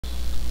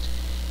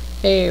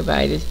Hey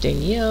everybody, this is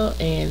Danielle,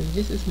 and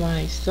this is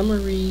my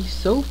summary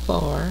so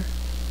far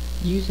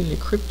using the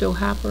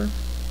Cryptohopper.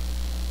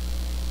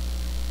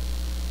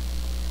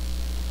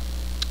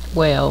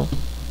 Well,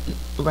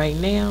 right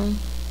now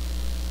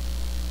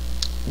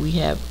we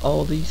have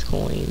all these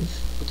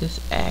coins just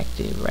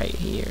active right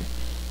here.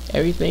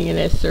 Everything in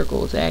that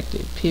circle is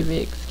active.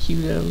 Pivx,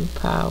 Qdom,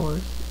 Power,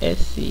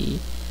 SC,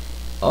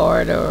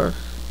 Ardor,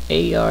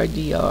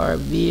 ARDR,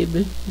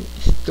 VIB,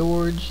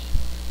 Storage,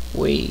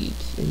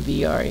 Waves, and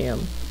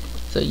VRM.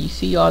 So you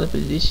see all the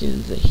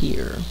positions are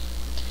here.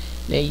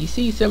 Now you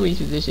see some of these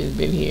positions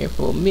been here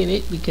for a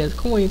minute because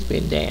coin's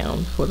been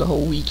down for the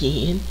whole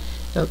weekend.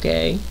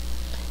 Okay,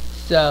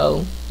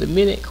 so the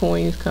minute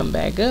coins come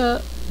back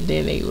up,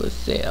 then they will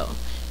sell.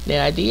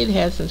 Now I did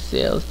have some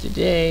sales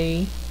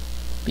today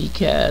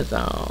because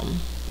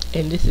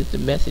and this is the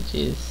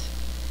messages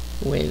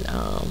when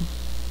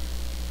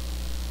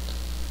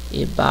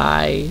it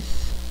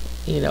buys.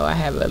 I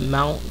have an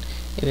amount,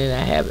 and then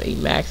I have a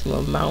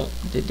maximum amount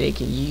that they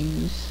can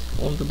use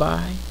on the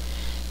buy.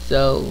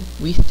 So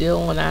we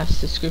still on our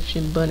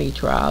subscription bunny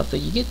trial, so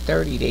you get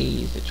 30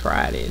 days to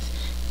try this,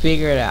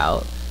 figure it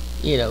out,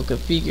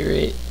 configure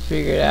it,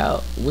 figure it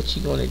out what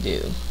you're going to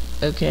do.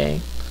 Okay,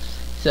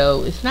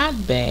 so it's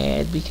not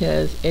bad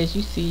because as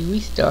you see we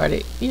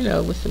started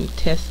with some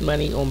test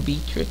money on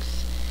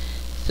Beatrix.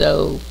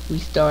 So we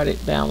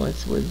started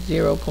balance with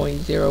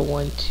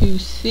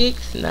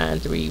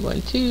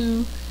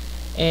 0.01269312,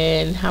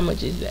 and how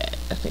much is that?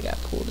 I think I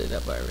pulled it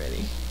up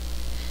already.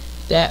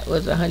 That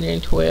was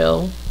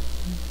 112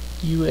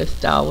 US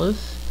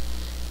dollars.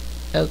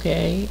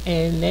 Okay,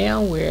 and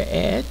now we're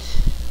at,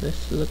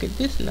 let's look at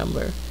this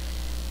number.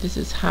 This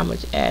is how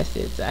much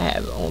assets I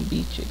have on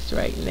Beatrix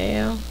right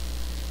now,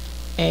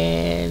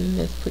 and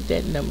let's put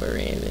that number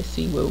in. Let's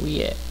see where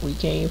we at. We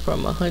came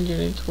from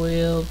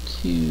 112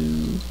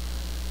 to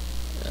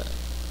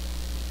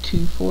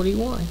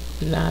 241.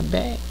 Not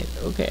bad.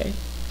 Okay,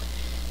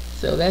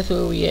 so that's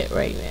where we at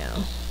right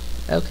now.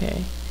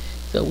 Okay,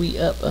 so we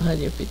up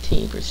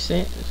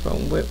 115%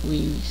 from what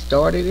we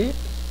started it.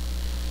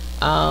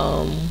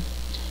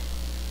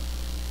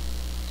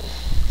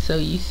 So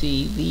you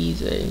see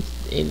these are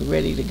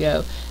ready to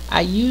go.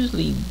 I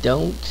usually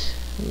don't,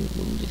 let me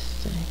move this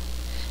thing.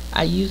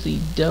 I usually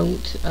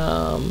don't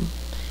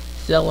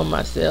sell them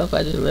myself.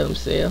 I just let them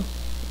sell.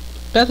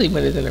 Especially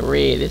when it's in the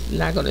red, it's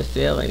not going to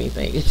sell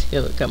anything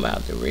until it come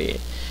out the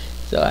red.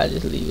 So I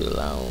just leave it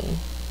alone.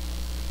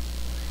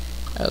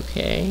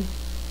 Okay.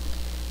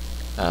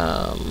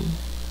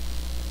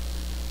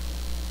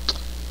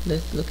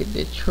 Let's look at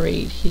the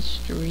trade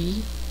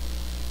history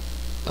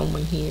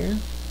on here.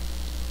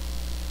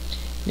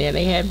 Now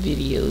they have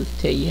videos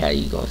tell you how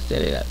you're going to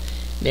set it up.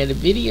 Now the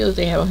videos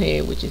they have on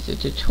here, which is the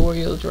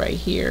tutorials right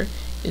here,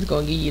 is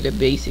going to give you the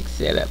basic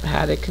setup,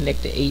 how to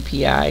connect the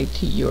API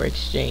to your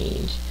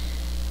exchange.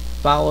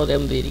 Follow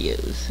them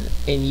videos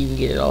and you can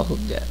get it all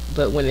hooked up.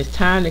 But when it's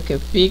time to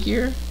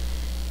configure,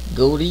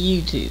 go to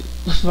YouTube.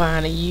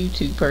 Find a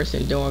YouTube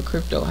person doing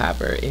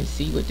Cryptohopper and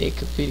see what their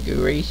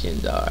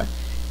configurations are.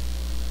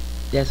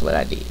 That's what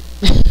I did.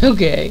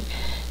 Okay,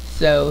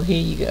 so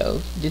here you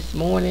go. This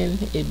morning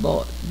it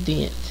bought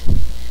Dent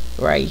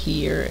right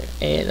here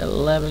at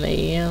 11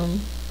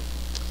 a.m.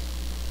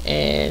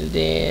 and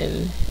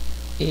then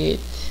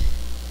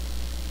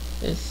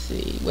let's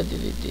see, what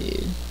did it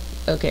do?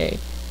 Okay,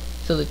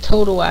 so the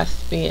total I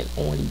spent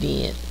on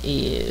Dent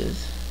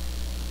is,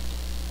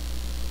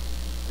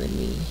 let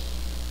me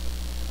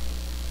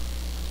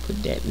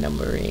put that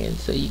number in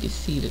so you can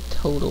see the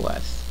total I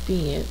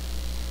spent.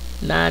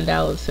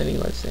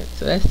 $9.71.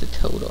 So that's the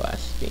total I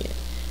spent.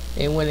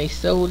 And when they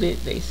sold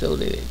it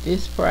at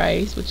this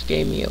price, which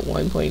gave me a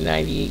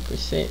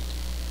 1.98%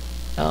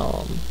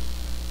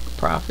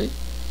 profit.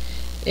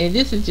 And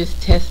this is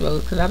just test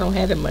mode because I don't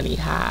have the money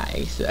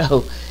high,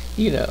 so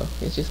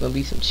it's just gonna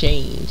be some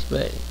change,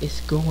 but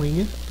it's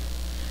going up.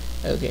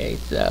 Okay,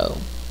 so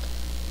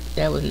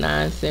that was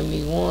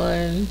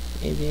 $9.71,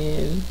 and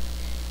then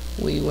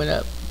we went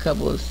up a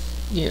couple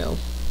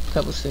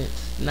cents,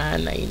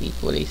 $9.90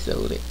 before they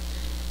sold it.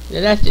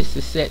 Now that's just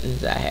the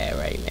settings I have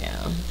right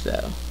now.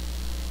 So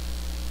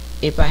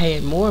if I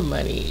had more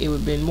money, it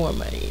would have been more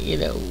money,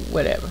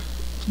 whatever.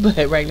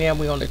 But right now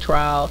we're on the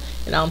trial,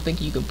 and I don't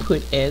think you can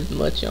put as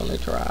much on the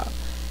trial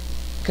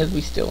because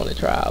we still on the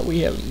trial.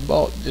 We haven't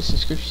bought the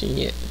subscription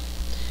yet.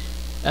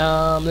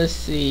 Let's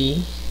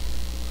see.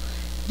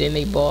 Then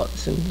they bought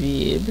some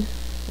VIB,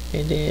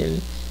 and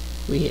then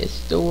we had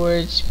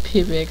storage.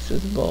 Pivx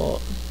was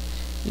bought.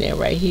 Now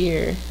right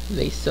here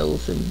they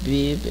sold some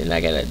VIB, and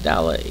I got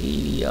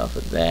 $1.80 off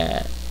of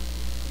that.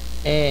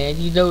 And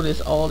you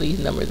notice all these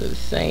numbers are the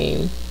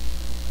same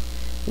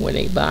when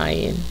they buy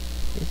in,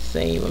 the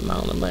same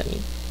amount of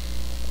money.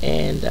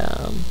 And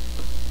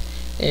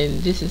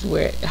this is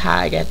how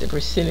I got the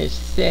percentage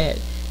set.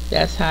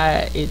 That's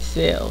how it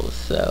sells.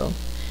 So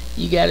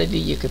you got to do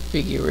your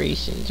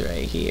configurations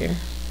right here.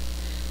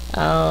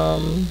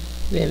 Then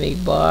they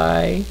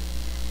buy,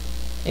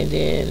 and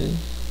then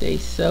they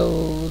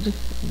sold.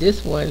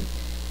 This one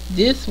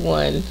This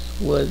one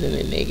was in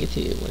the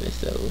negative when it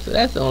sold, so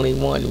that's the only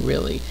one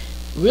really.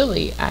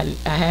 Really, I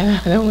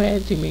don't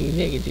have too many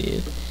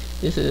negatives.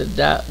 This is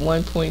a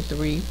 1.3%,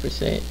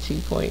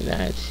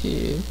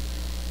 2.92,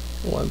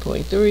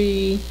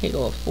 1.3. Here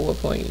go a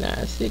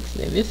 4.96.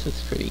 Now this was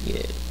pretty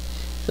good.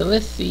 So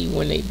let's see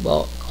when they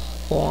bought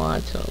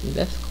Quantum.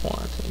 That's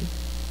Quantum.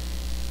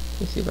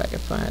 Let's see if I can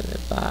find the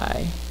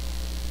buy.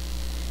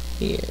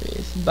 Here it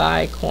is.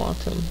 Buy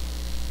Quantum.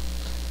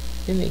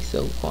 Then they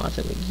sold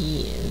Quantum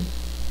again,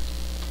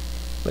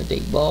 but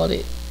they bought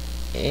it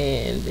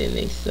and then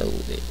they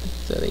sold it.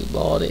 So they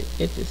bought it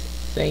at the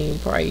same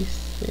price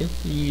as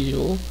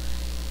usual,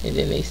 and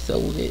then they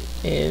sold it,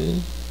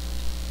 and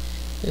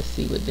let's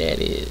see what that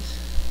is.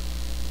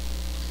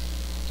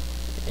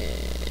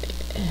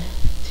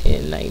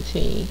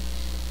 10.19.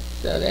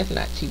 So that's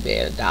not too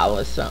bad, $1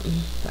 or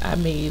something I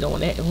made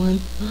on that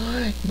one.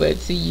 But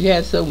see, you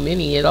have so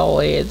many, it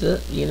all adds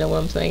up. You know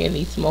what I'm saying?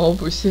 These small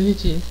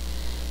percentages.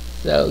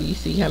 So you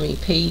see how many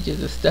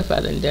pages of stuff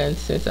I've done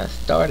since I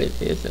started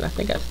this, and I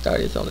think I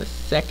started this on the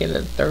 2nd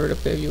or 3rd of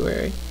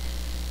February.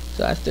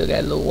 So I still got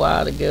a little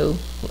while to go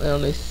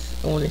on this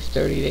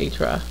 30-day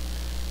try.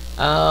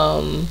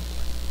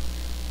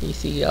 You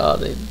see all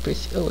the,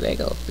 oh, that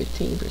go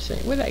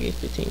 15%. Where did I get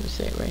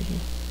 15% right here?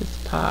 This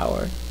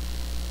power.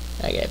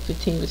 I got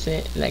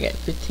 15%, and I got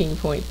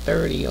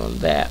 15.30 on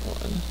that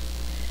one.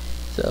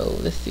 So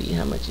let's see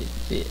how much is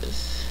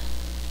this.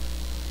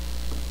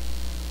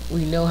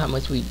 We know how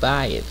much we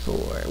buy it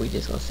for. We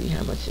just gonna see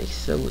how much they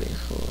sold it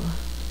for.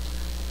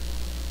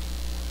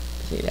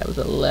 See, that was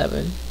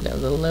 11. That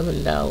was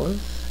 $11.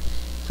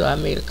 So I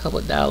made a couple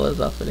dollars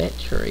off of that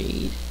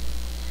trade.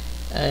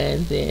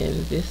 And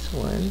then this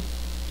one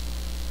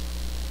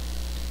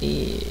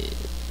is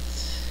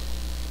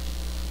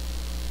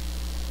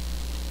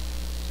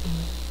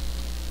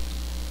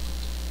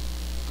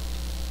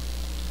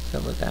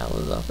couple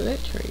dollars off of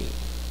that trade.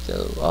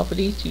 So off of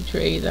these two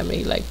trades I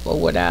made like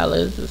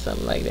 $4 or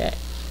something like that.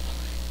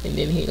 And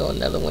then here go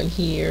another one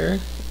here,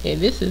 and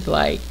this is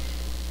like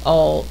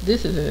all,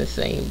 this is in the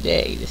same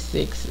day. The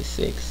 6, the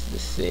 6, the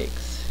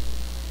 6.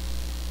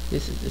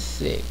 This is the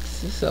 6.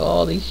 So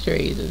all these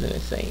trades is in the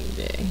same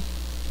day.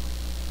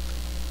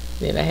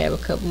 Then I have a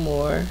couple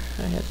more.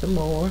 I have some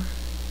more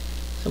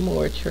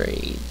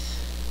trades.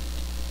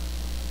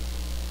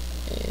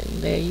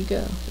 And there you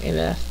go. And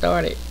then I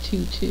started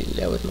 2-2.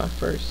 That was my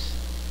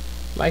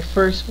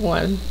first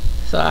one.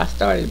 So I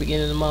started at the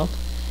beginning of the month.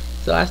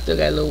 So I still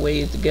got a little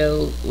ways to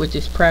go, which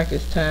is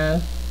practice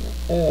time.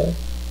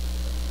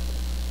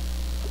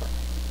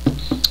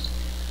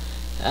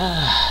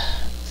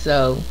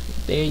 So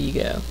there you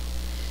go.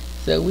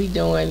 So we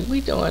doing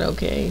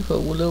okay for a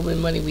little bit of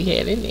money we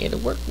had in there to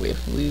work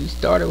with. We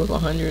started with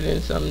 $100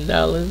 and something,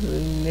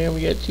 and then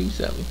we got 2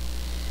 something.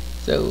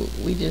 So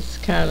we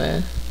just kind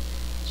of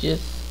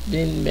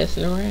been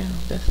messing around.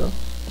 That's all.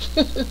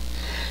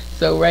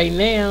 So right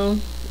now,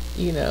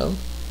 you know,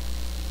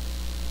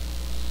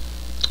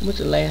 what's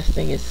the last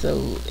thing it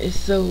sold? It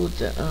sold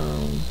the let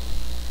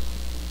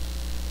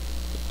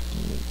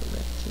me go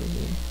back to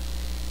here.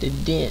 The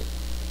dent.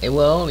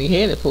 Well, I only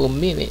had it for a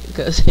minute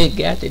because it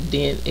got the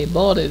dent. It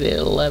bought it at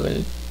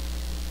 11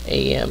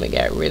 a.m. and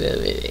got rid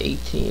of it at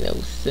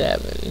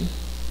 18:07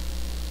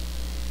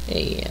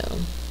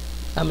 a.m.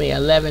 I mean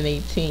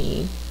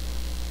 11:18,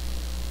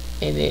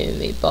 and then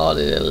they bought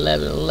it at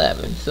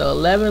 11:11. So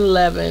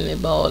 11:11 they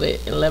bought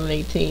it,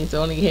 11:18.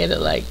 So only had it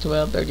like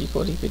 12, 30,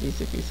 40, 50,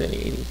 60, 70,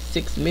 80,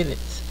 6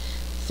 minutes,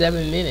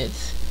 7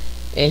 minutes,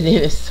 and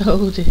then it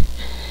sold it.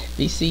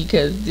 You see,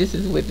 because this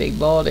is what they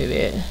bought it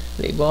at.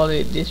 They bought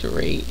it at this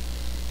rate,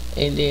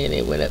 and then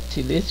it went up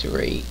to this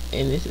rate,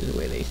 and this is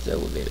where they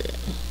sold it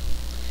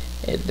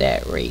at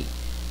that rate.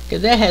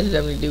 Because that has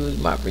something to do with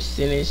my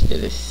percentage that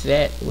is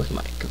set with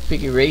my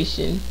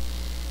configuration.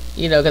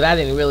 You know, because I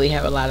didn't really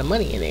have a lot of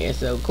money in there,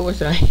 so of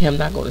course I am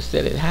not going to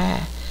set it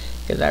high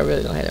because I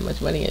really don't have that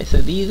much money in it.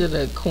 So these are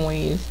the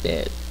coins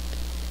that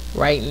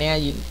right now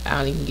I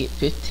don't even get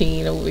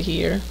 15 over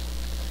here.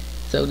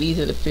 So these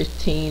are the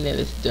 15 that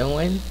it's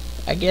doing.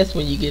 I guess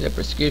when you get a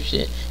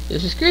prescription, the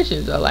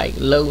prescriptions are like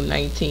low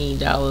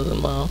 $19 a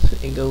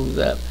month and goes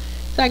up.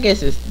 So I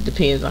guess it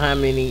depends on how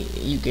many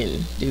you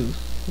can do.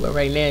 But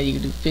right now you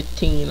can do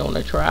 15 on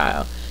a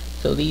trial.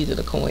 So these are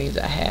the coins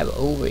I have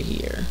over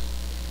here.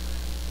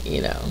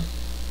 You know,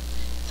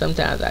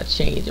 sometimes I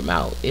change them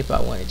out if I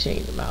want to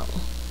change them out.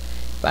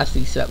 If I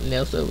see something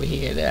else over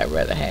here that I'd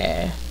rather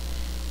have,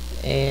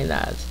 and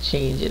I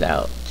change it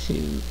out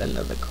to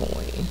another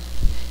coin.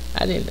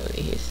 I didn't know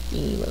they had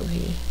Steam over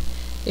here.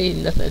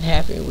 Ain't nothing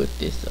happened with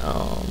this.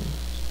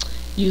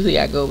 Usually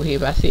I go over here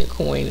if I see a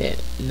coin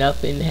that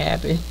nothing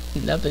happened,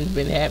 nothing's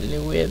been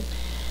happening with,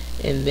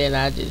 and then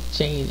I just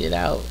change it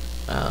out.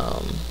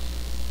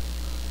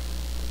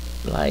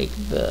 Like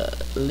the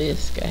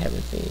Lisk, I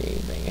haven't seen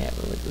anything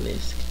happen with the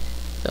Lisk,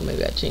 so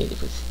maybe I change it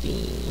for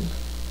Steam.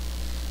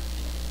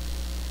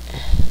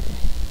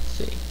 Let's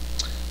see.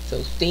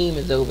 So Steam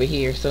is over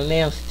here. So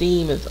now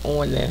Steam is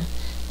on the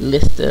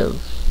list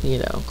of, you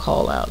know,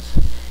 call outs.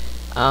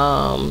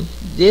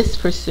 This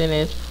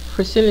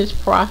percentage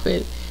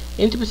profit,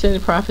 into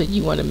percentage profit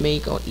you want to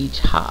make on each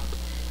hop.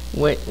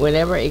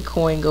 Whenever a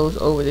coin goes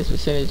over this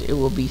percentage, it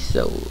will be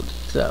sold.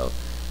 So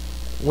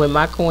when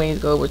my coins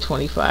go over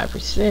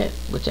 25%,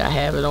 which I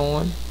have it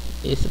on,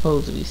 it's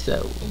supposed to be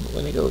sold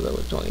when it goes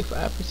over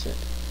 25%.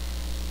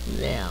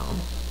 Now,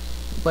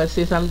 but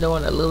since I'm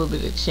doing a little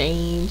bit of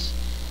change,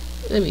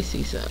 let me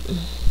see something.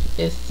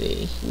 Let's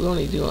see. We're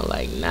only doing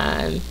like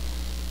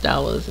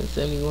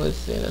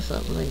 $9.71 or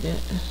something like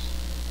that.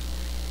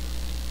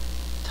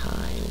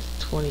 Times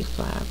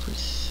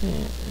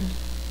 25%.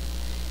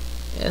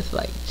 That's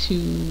like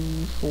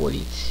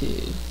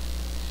 $2.42.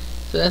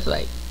 So that's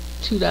like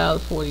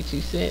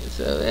 $2.42.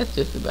 So that's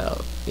just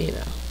about, you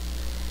know.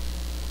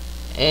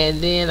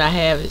 And then I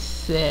have it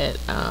set.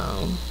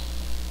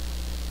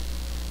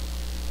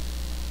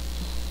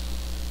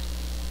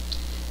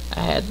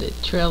 I had the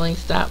trailing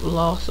stop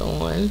loss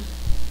on,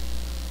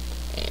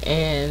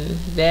 and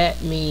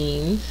that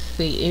means,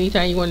 see,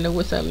 anytime you want to know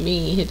what something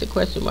means, hit the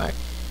question mark.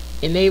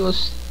 Enable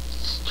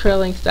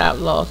trailing stop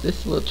loss.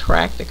 This will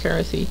track the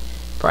currency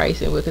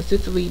price and will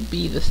consistently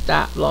be the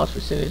stop loss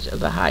percentage of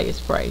the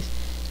highest price.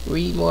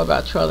 Read more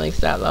about trailing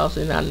stop loss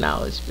in our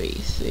knowledge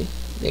base. See,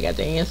 they got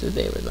the answers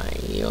to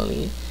everything. You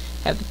only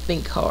have to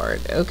think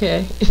hard.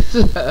 Okay.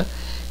 So,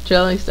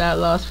 trailing stop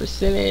loss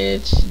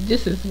percentage.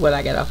 This is what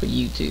I got off of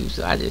YouTube,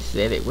 so I just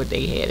said it what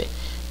they had it,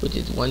 which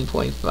is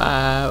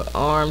 1.5.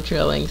 Arm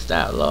trailing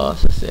stop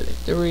loss, I said it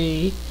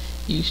 3.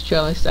 Use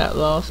trailing stop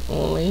loss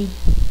only.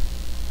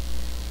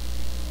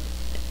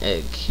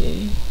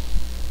 Okay.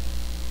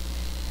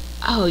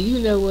 Oh, you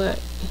know what?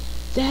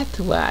 That's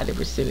why the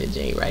percentage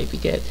ain't right,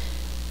 because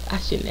I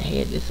shouldn't have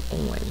had this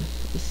on.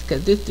 It's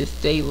because this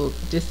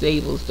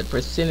disables the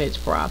percentage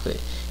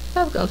profit.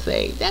 I was gonna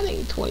say that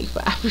ain't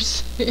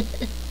 25%.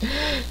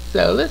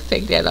 So let's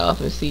take that off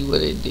and see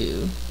what it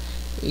do.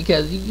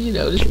 Because you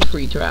know, this is a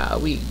free trial.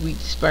 We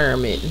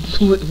experiment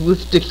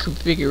with the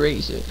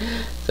configuration.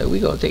 So we're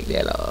gonna take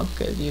that off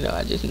because you know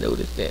I just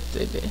noticed that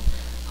said there.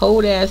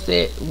 Hold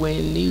asset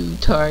when new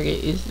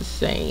target is the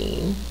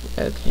same.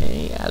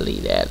 Okay, I'll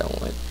leave that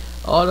on.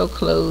 Auto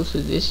close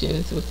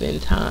positions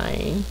within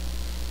time.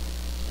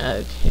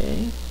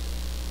 Okay.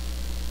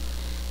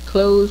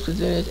 Close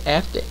percentage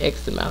after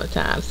X amount of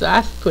time. So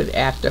I put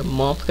after a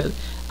month because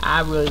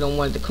I really don't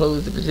want to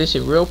close the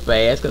position real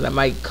fast because I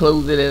might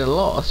close it at a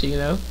loss, you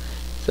know.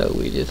 So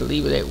we just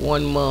leave it at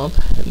 1 month.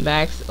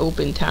 Max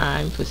open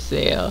time for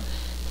sale.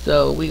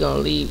 So we're going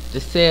to leave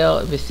the sale,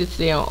 if it sits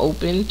there on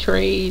open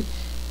trade,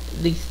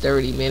 at least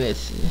 30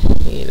 minutes,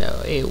 you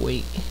know, it'll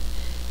wait.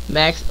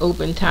 Max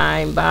open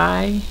time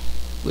buy,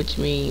 which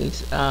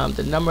means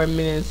the number of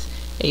minutes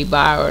a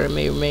buy order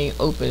may remain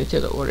open until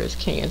the order is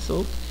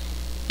canceled.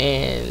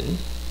 And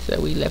so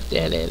we left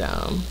that at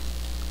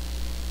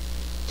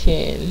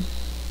 10.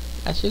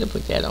 I should have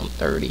put that on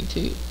 30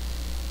 too.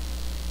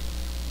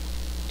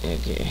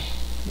 Okay,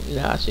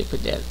 now I should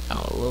put that on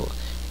a little.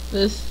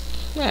 This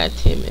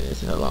 10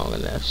 minutes is long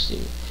enough.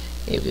 Shoot,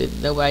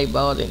 if nobody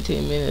bought in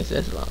 10 minutes,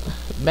 that's long.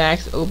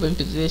 Max open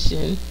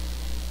position,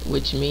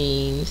 which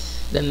means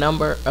the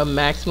number of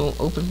maximum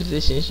open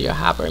positions your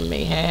hopper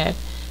may have.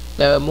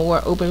 The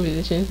more open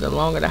positions, the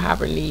longer the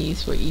hopper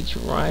needs for each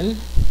run.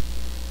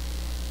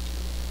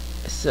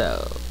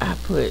 So I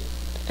put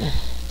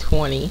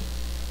 20.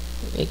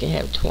 They can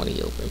have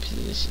 20 open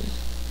positions.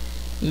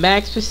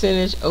 Max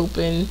percentage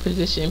open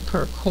position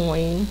per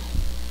coin.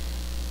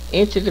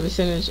 Enter the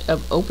percentage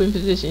of open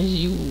positions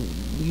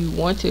you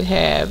want to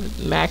have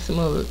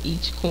maximum of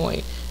each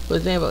coin. For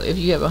example, if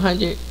you have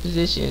 100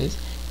 positions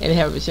and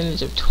have a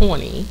percentage of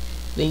 20,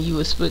 then you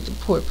will split the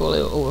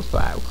portfolio over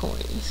 5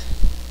 coins.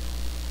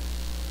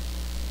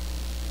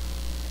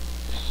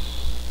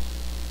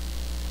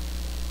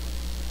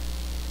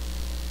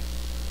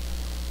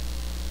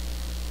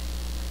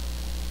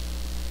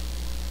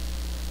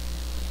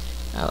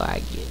 Oh,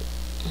 I get it.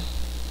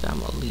 So I'm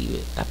gonna leave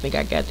it. I think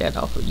I got that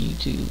off of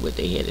YouTube, what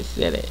they had it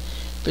set at.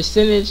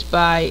 Percentage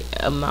by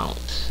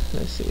amount.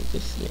 Let's see what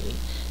this means.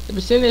 The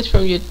percentage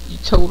from your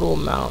total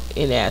amount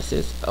in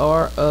assets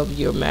or of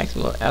your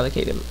maximum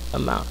allocated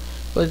amount.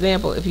 For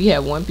example, if you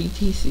have 1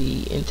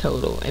 BTC in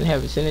total and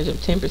have a percentage of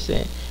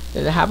 10%,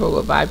 then the hopper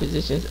will buy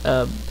positions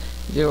of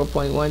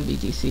 0.1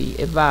 BTC.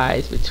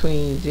 Advise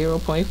between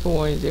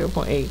 0.4 and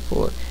 0.8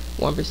 for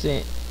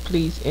 1%.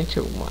 Please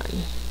enter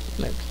 1.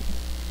 Okay.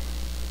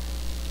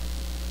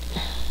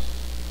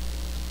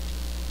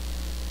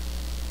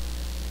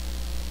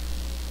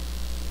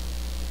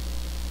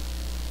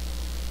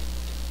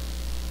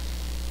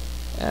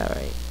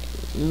 Alright,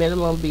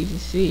 minimum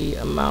BTC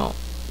amount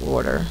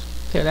order.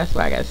 Okay, that's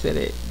why I got set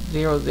at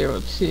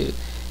 002.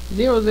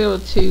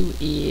 002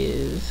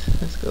 is,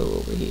 let's go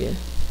over here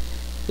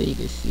so you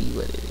can see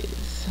what it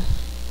is.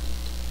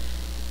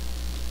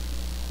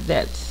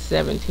 That's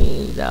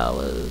 $17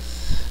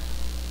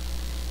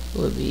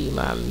 will be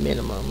my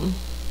minimum.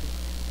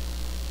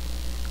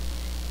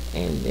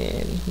 And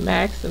then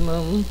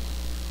maximum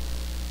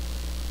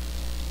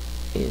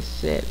is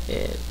set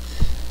at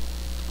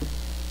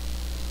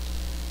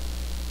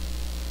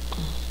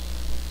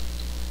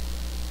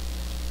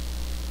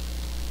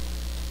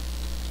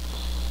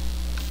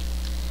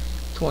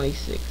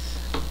 26.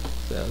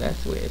 So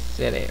that's where it's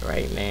set at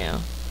right now.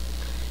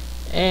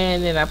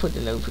 And then I put the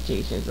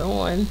notifications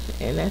on,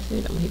 and that's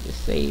it. I'm gonna hit the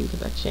save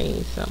because I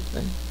changed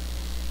something.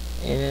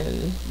 And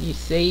then you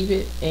save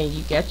it, and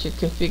you got your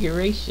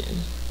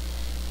configuration.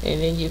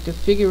 And then your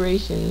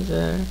configurations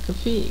are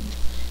configured.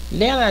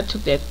 Now that I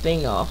took that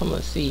thing off, I'm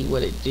gonna see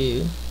what it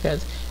do,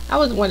 because I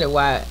was wondering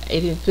why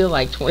it didn't feel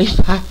like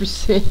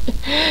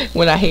 25%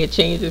 when I had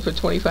changed it for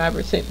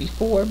 25%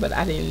 before, but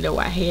I didn't know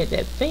I had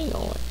that thing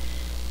on.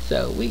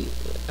 So we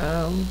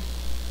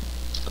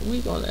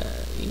gonna,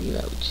 you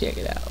know, check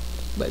it out.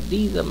 But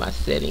these are my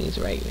settings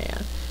right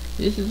now.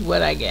 This is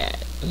what I got.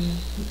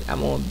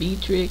 I'm on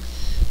Beatrix.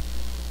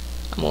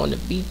 I'm on the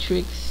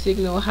Beatrix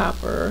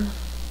Cryptohopper,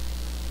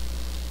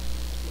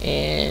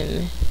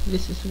 and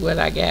this is what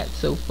I got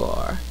so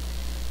far.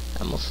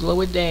 I'm gonna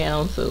slow it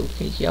down so in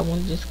case y'all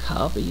want to just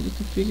copy the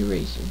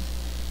configurations.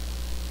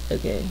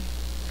 Okay,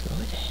 slow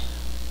it down.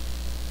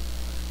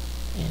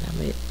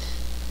 And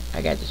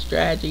I got the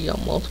strategy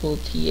on multiple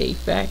TA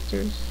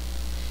factors.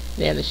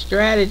 Now the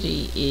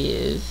strategy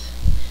is,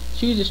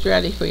 choose a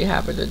strategy for your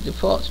hopper. The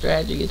default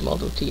strategy is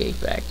multiple TA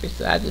factors,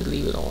 so I just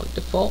leave it on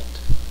default.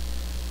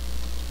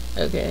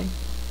 Okay,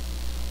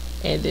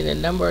 and then the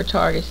number of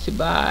targets to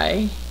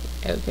buy.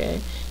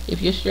 Okay,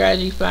 if your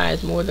strategy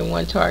finds more than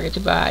one target to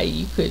buy,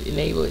 you could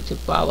enable it to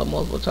follow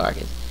multiple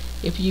targets.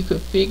 If you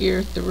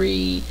configure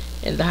 3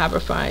 and the hopper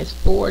finds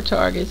 4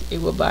 targets,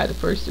 it will buy the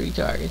first 3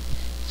 targets.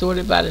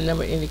 Sorted by the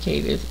number of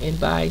indicators and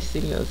buy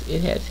signals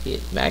it has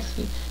hit.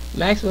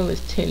 Maximum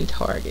is 10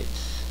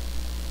 targets.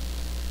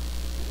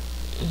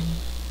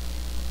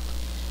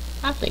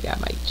 I think I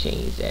might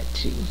change that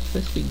too.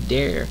 Let's see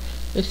there.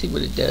 Let's see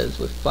what it does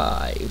with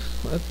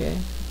 5. Okay.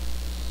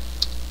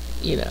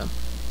 You know.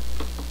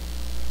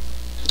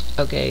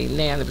 Okay,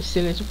 now the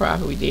percentage of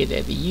profit, we did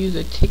that. The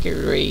user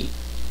ticket rate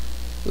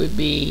would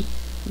be,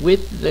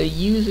 with the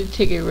user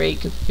ticket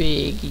rate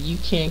config, you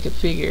can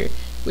configure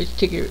which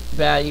ticket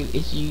value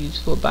is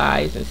used for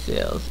buys and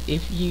sells.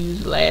 If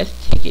used last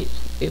ticket,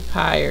 if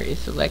higher is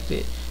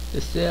selected,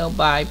 the sell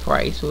buy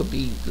price will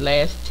be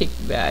last ticket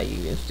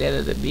value instead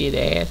of the bid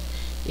ask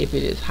if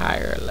it is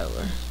higher or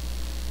lower.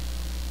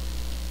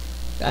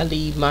 I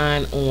leave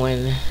mine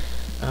on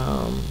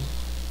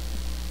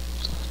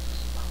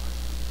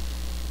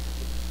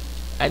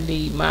I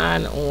need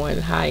mine on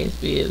highest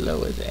bid,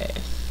 lowest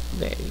ask.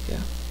 There you go.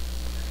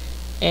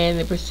 And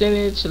the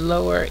percentage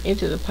lower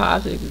into the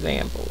positive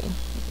example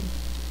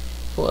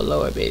for a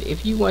lower bid.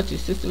 If you want to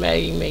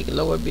systematically make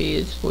lower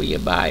bids for your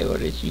buy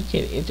orders, you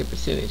can enter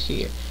percentage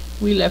here.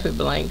 We left it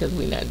blank because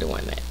we're not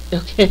doing that.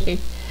 Okay.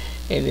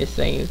 And the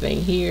same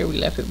thing here, we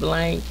left it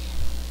blank.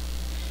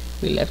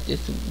 We left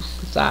this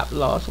stop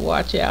loss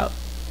watch out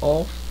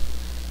off,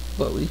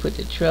 but we put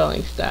the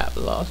trailing stop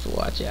loss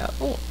watch out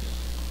on.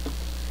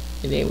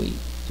 And then we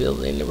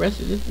fill in the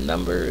rest of the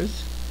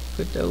numbers,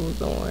 put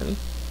those on,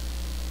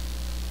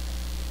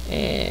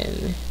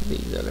 and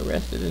these are the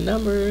rest of the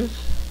numbers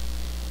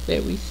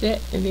that we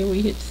set, and then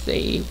we hit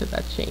save because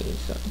I changed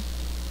something.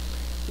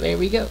 There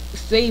we go,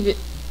 save it.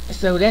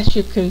 So that's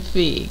your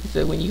config.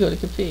 So when you go to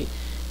config,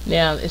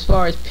 now as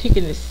far as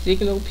picking the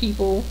signal,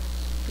 people,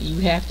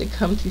 you have to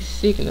come to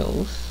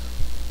signals.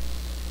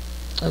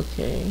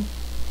 Okay,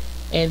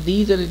 and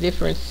these are the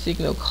different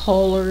signal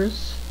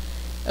colors.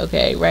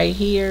 Okay, right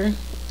here,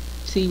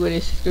 see where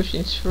the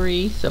subscription's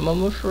free. Some of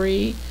them are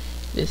free.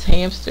 This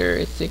hamster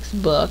is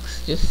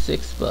 $6, just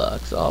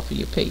 $6 off of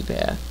your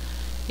PayPal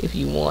if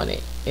you want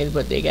it. And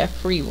but they got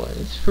free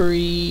ones,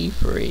 free.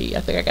 I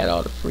think I got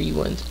all the free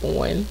ones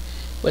on.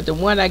 But the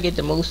one I get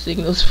the most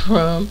signals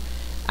from,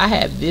 I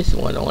have this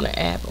one on an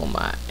app on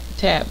my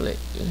tablet.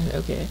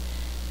 Okay,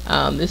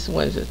 this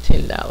one's a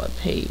 $10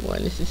 paid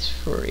one. This is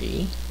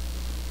free.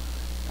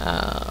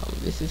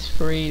 This is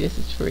free. This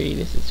is free.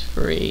 This is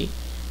free.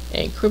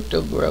 And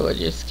Crypto Grower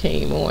just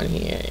came on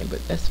here,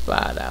 but that's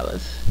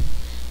 $5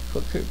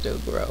 for Crypto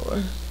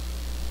Grower.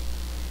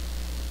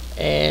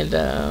 And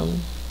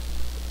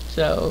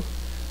so,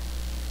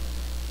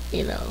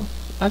 you know,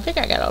 I think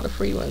I got all the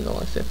free ones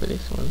on except for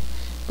this one.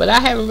 But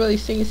I haven't really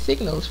seen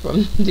signals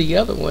from the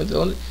other ones.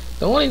 The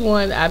only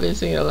one I've been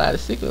seeing a lot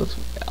of signals,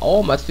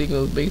 all my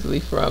signals basically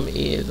from,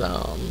 is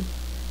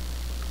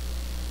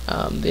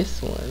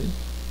this one.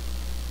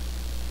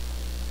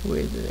 Where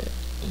is it at?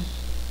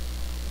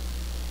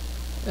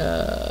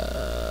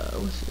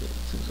 What's it?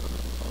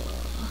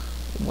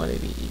 One of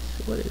these.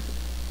 What is it?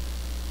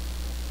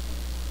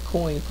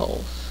 Coin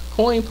Pulse.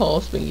 Coin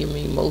Pulse been giving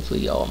me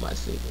mostly all my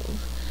signals.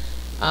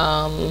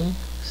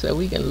 So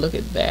we can look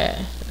at that.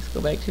 Let's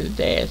go back to the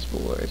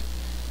dashboard.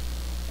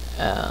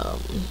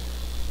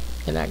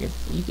 And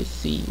you can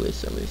see where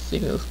some of the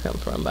signals come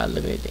from by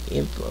looking at the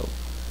info.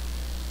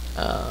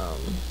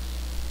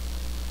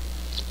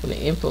 When the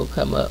info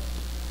come up,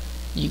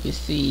 you can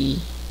see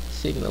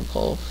signal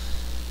pulse.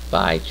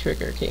 Buy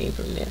trigger came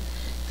from them.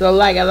 So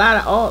like a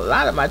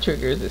lot of my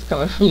triggers is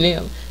coming from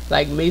them,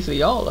 like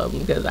basically all of them,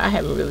 because I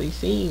haven't really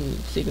seen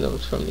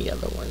signals from the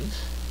other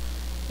ones.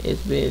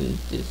 It's been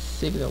this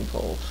signal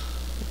pulse.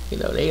 You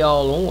know, they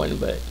all on,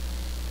 but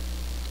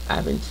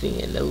I've been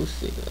seeing those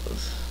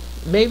signals.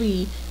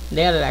 Maybe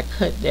now that I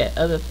cut that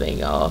other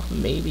thing off,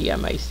 maybe I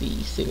might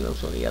see signals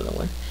from the other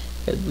one,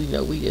 because we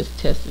know we just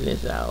testing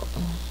this out.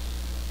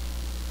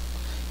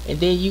 And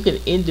then you can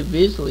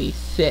individually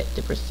set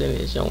the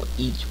percentage on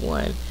each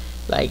one.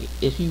 Like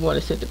if you want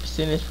to set the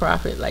percentage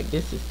profit, like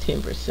this is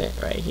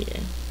 10% right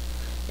here.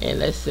 And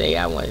let's say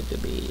I want it to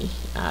be,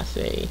 I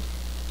say,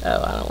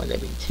 oh, I don't want it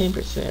to be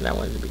 10%, I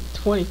want it to be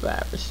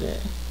 25%.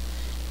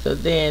 So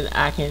then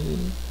I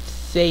can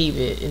save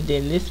it, and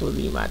then this will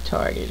be my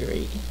target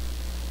rate.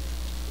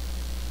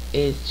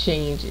 Is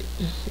change it.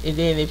 And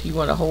then if you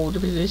want to hold the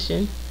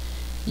position,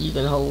 you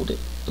can hold it.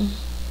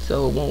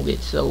 So it won't get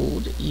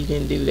sold. You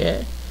can do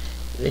that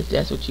if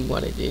that's what you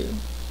want to do.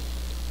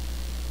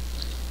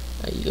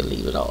 You can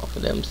leave it off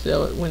and let them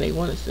sell it when they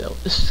want to sell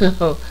it.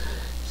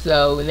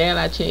 So now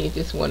I changed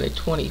this one to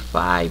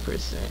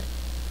 25%.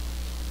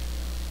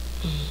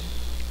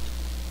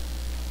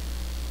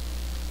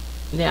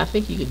 Now I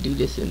think you can do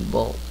this in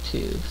bulk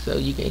too. So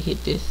you can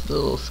hit this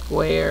little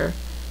square.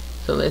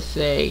 So let's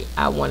say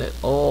I wanted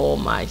all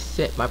my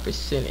set my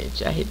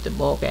percentage. I hit the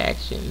bulk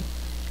action.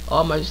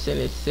 All my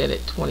percentage set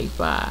at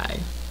 25.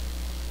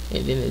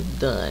 And then it's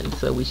done.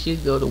 So we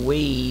should go to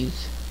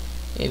waves,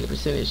 and the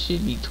percentage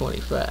should be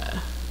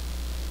 25.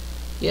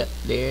 Yep,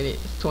 there it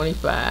is,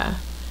 25.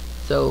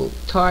 So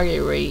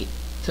target rate,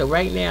 so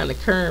right now the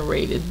current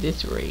rate is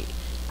this rate.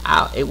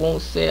 It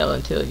won't sell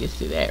until it gets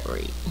to that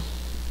rate.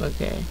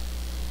 Okay,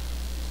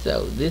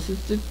 so this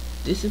is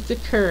the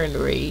current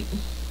rate,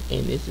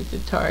 and this is the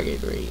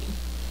target rate.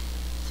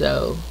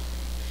 So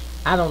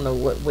I don't know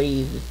what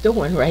Waves is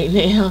doing right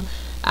now.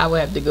 I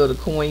would have to go to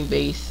Coin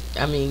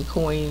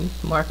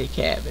Market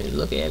Cap and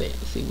look at it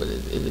and see what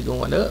is it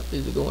going up,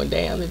 is it going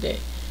down today.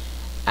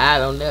 I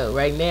don't know.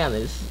 Right now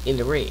it's in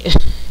the red.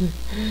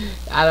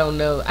 I don't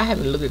know. I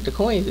haven't looked at the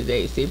coins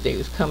today to see if they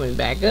was coming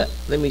back up.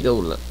 Let me go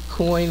look.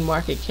 Coin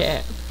Market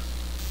Cap.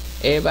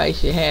 Everybody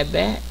should have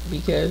that,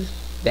 because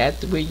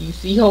that's where you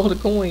see all the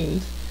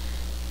coins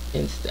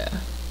and stuff.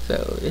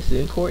 So it's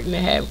important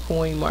to have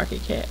Coin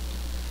Market Cap.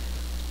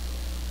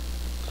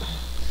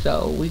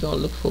 So we're gonna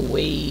look for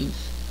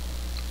Waves.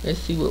 Let's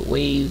see what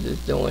Waves is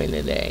doing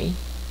today.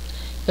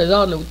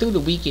 Because through the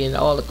weekend,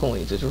 all the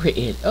coins was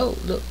red. Oh,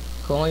 look,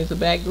 coins are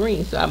back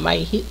green. So I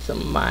might hit some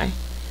of my,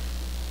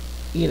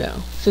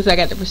 since I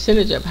got the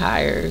percentage up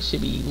higher, it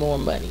should be more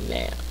money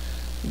now.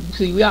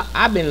 See,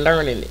 I've been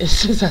learning this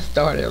since I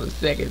started on the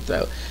second.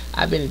 So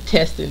I've been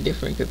testing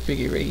different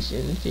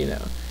configurations,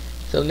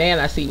 So now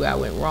I see where I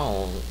went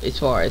wrong as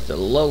far as the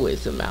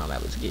lowest amount I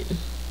was getting.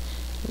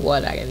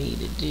 What I need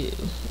to do.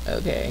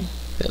 Okay,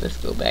 so let's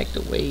go back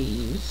to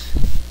Waves.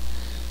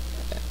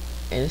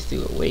 And let's see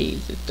what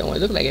Waves is doing. It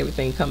looks like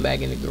everything come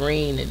back in the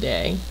green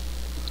today.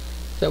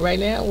 So right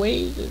now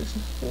Waves is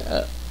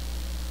up.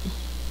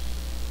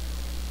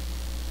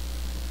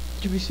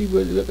 Can we see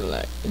what it's looking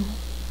like?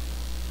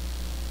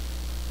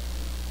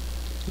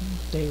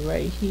 They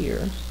right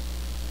here.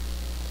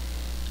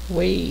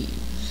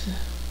 Waves.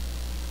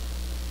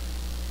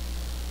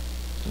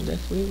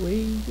 That's where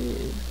Waves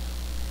is.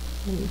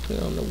 Let me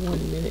put on the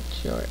 1 minute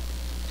chart.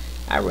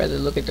 I'd rather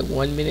look at the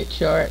 1 minute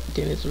chart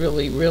than it's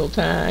really real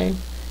time.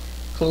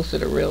 Closer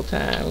to real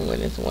time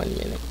when it's 1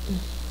 minute.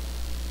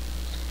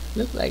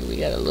 Looks like we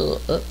got a little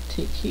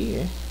uptick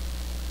here.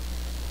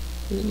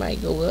 We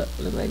might go up.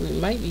 Looks like we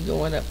might be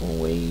going up on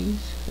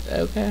Waves.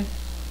 Okay.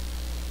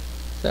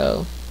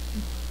 So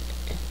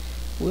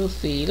we'll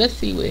see. Let's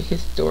see what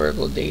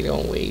historical data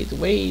on Waves.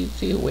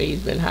 See,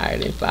 Waves been higher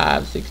than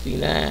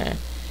 569.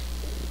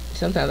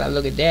 Sometimes I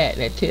look at that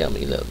and that tell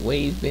me, look,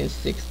 Waves been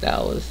 $6,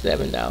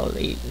 $7,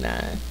 $8,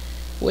 $9.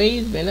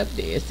 Waves been up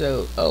there,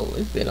 so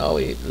it's been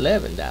always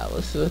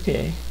 $11.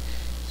 Okay,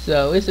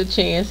 so it's a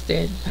chance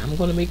that I'm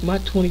gonna make my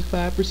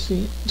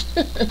 25%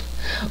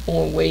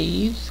 on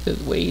Waves,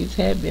 because Waves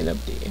have been up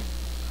there.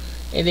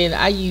 And then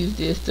I use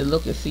this to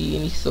look and see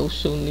any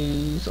social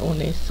news on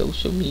their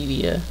social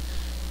media.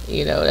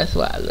 That's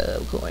why I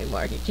love Coin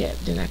Market Cap.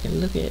 Then I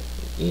can look at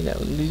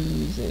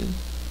news and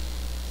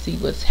see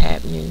what's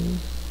happening.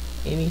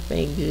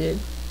 Anything good,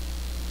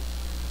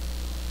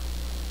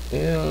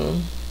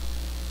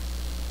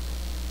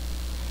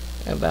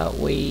 about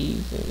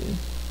Waves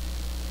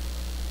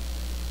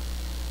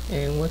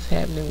and what's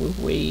happening with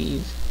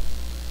Waves.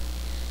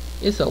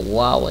 It's a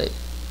wallet.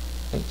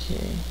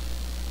 Okay.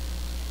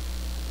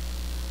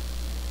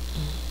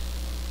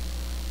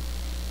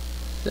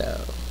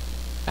 So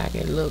I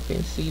can look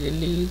and see the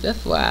news.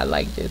 That's why I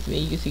like this. And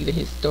then you can see the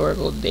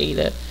historical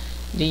data.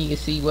 Then you can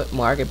see what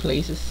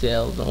marketplaces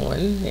sells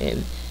on,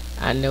 and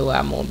I know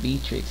I'm on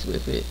Beatrix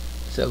with it.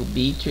 So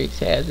Beatrix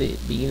has it,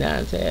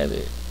 B9s have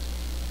it.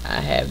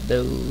 I have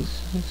those.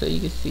 So you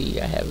can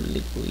see I have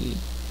Liquid.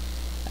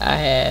 I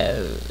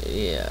have,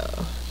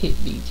 Hit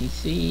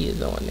BTC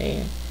is on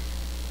there.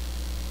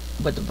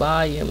 But the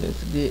volume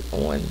is good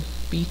on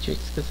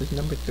Beatrix because it's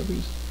number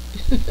 3.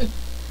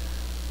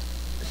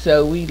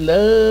 So we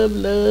love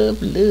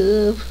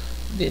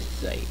this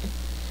site.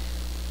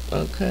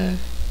 Okay.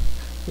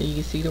 And you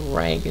can see the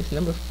rank is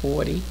number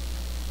 40.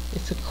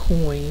 It's a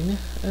coin.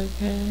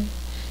 Okay.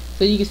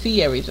 So you can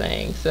see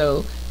everything.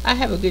 So I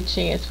have a good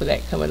chance for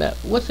that coming up.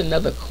 What's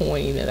another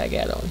coin that I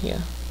got on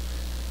here?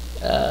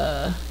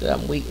 That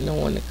I'm waiting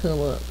on to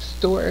come up.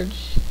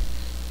 Storage.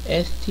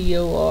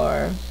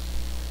 STORJ.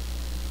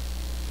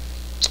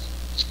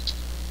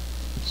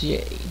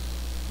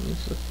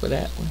 Let's look for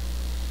that one.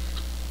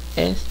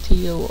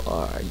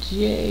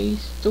 STORJ.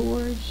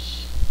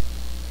 Storage.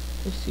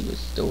 Let's see what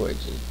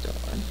storage is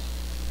doing.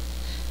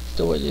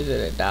 Storage is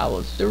at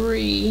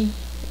 $1.03.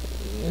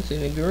 It's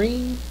in the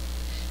green.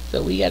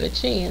 So we got a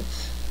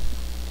chance.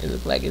 It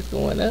looks like it's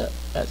going up.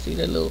 I see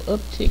the little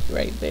uptick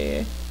right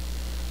there.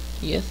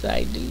 Yes,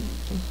 I do.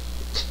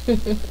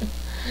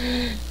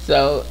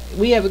 So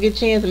we have a good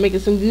chance of making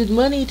some good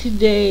money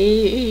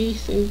today.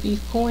 As soon as these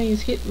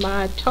coins hit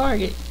my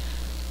target,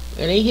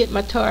 and they hit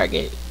my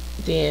target,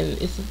 then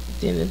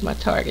my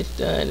target's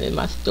done, and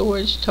my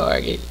storage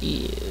target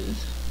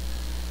is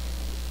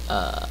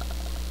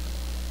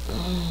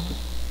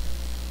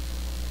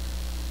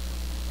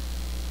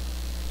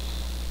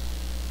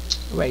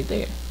right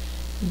there,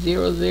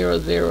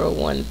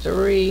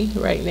 00013.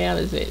 Right now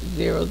it's at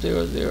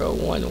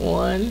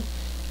 00011.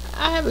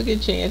 I have a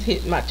good chance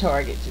hitting my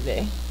target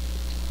today.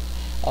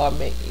 Or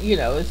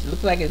it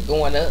looks like it's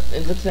going up.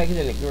 It looks like it's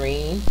in the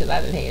green because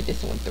I done had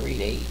this one 3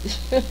 days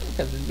because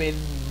it's been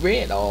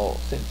red all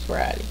since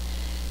Friday.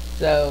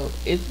 So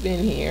it's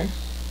been here,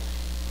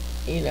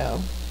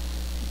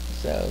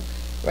 So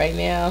right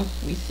now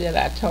we set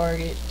our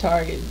target.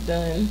 Target's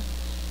done.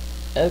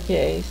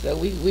 Okay, so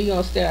we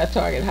gonna set our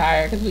target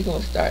higher because we're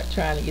gonna start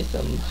trying to get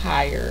some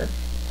higher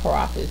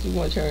profits. We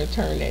want to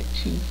turn that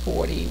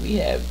 240 we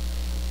have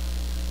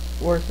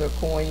worth of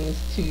coins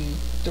to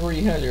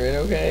 300.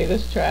 Okay,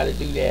 let's try to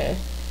do that.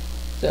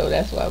 So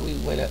that's why we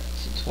went up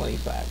to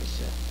 25%.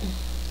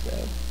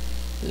 So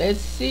let's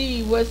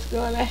see what's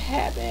gonna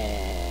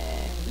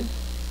happen.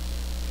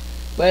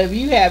 But if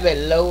you have it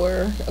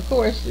lower, of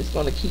course it's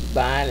gonna keep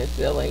buying and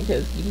selling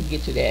because you can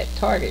get to that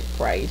target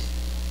price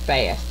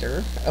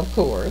faster, of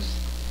course,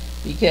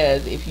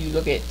 because if you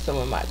look at some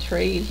of my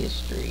trade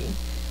history,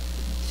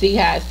 see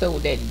how I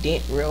sold that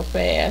dent real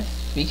fast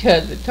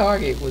because the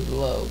target was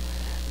low.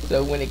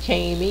 So when it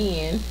came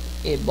in,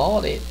 it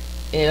bought it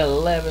at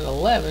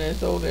 11.11 and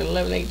sold it at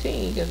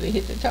 11.18 because it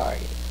hit the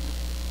target.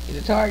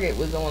 The target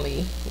was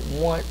only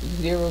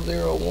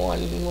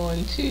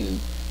 00112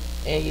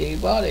 and you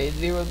bought it at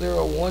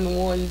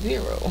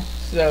 00110.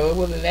 So it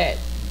wasn't that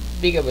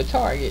big of a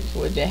target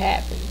for it to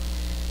happen.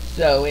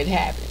 So it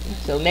happened.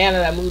 So now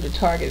that I moved the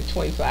target to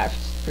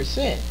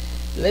 25%,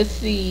 let's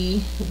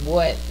see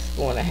what's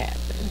going to happen.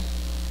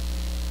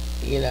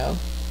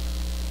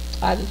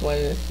 I just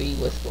wanted to see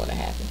what's going to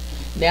happen.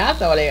 Now I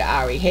thought I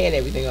already had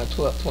everything on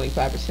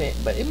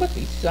 25%, but it must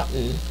be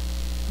something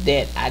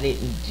that I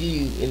didn't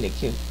do in the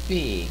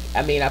config.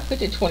 I mean, I put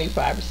the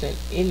 25%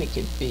 in the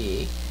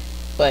config,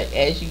 but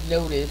as you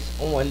notice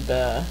on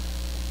the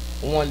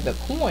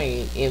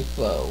coin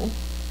info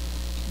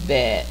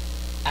that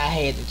I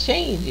had to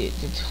change it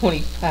to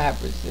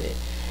 25%.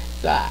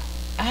 So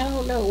I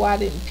don't know why I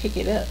didn't pick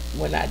it up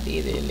when I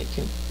did it in the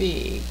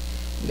config.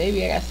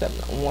 Maybe I got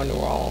something on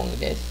wrong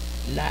that's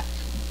not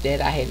that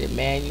I had to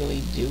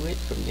manually do it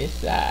from this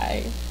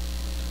side,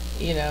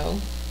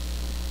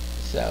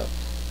 so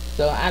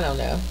I don't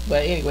know.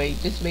 But anyway,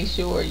 just make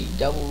sure you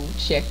double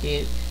check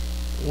it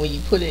when you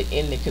put it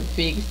in the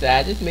config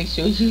side. Just make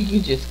sure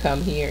you just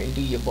come here and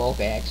do your bulk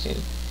action.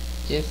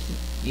 Just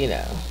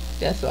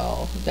that's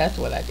all. That's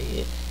what I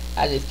did.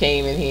 I just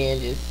came in here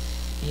and just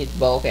hit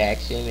bulk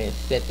action and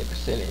set the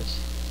percentage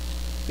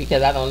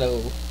because I don't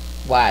know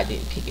why I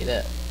didn't pick it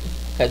up.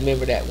 Because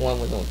remember that one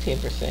was on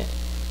 10%.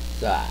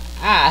 So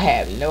I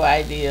have no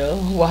idea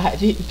why I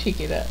didn't pick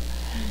it up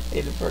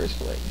in the first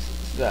place.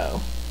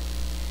 So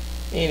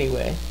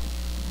anyway,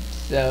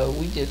 so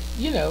we just,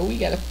 we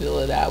got to fill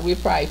it out. We'll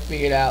probably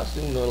figure it out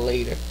sooner or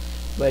later.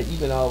 But you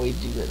can always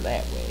do it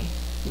that way,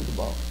 through the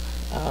bulk.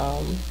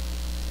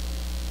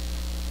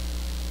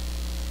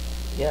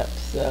 Yep,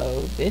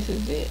 so this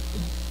is it.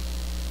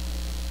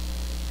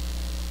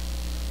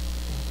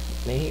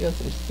 Now here goes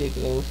some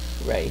signals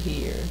right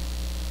here.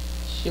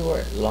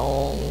 Short,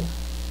 long.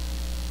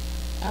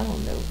 I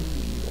don't know who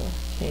you are.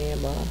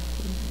 Camera.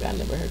 I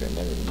never heard of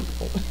none of these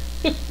before.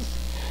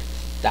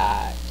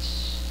 Stotch.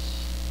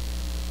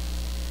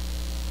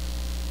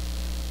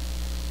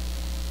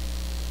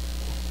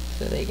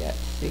 So they got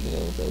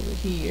signals over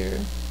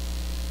here.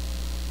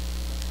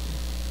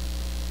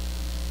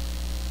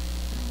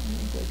 I don't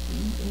know what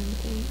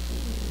EMA is.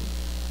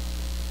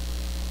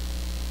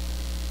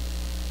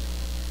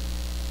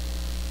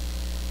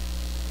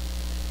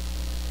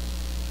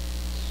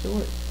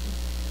 Short,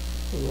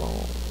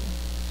 long,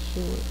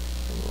 short,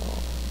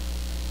 long.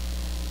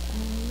 I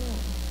don't know.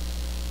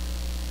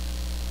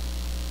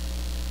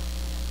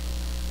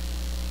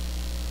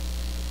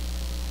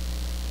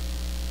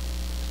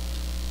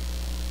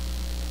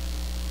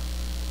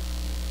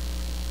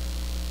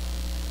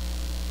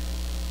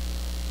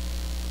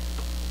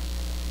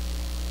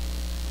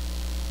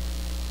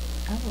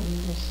 I don't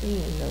even see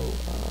no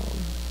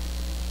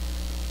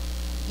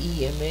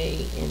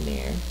EMA in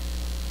there.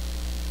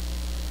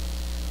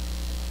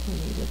 Let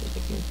me look at the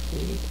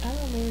config. I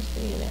don't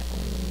understand that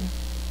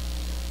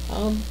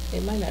one.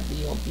 It might not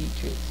be on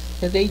Beatrix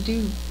because they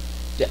do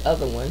the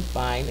other ones,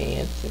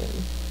 Binance,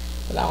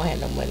 but I don't have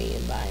no money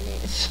in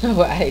Binance,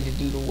 so I had to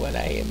do the one I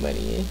had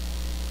money in.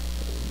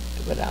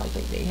 But I don't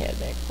think they have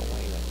that coin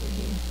over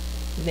here.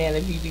 Now,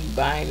 if you do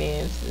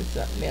Binance and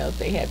something else,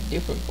 they have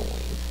different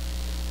coins.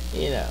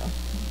 You know,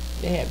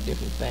 they have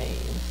different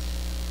things.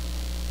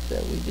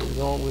 So we just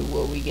going with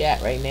what we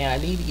got right now. I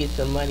need to get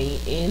some money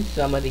in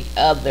some of the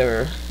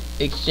other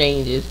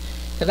exchanges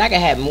because I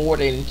can have more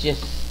than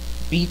just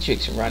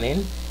Beatrix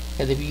running.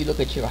 Because if you look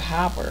at your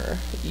hopper,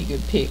 you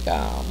can pick.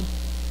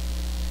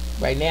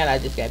 Right now, I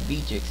just got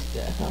Beatrix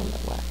stuff. I don't know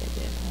why I got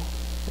that on.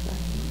 Because I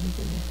ain't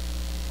using it.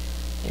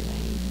 And I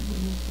ain't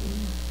using this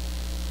one.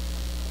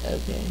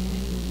 Okay, I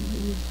ain't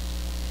using this.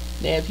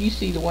 Now, if you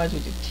see the ones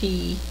with the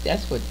T,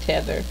 that's for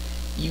Tether,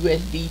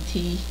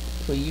 USDT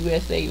for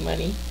USA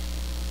money.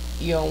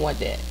 You don't want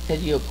that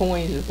because your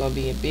coins is going to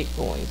be in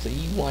Bitcoin, so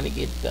you want to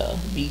get the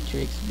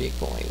Beatrix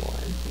Bitcoin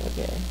one.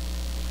 Okay,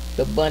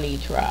 the bunny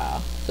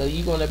trial. So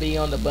you're going to be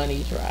on the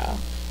bunny trial.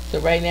 So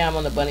right now I'm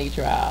on the bunny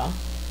trial.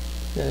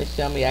 Then it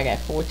show me I got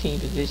 14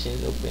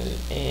 positions open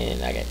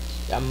and I got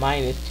a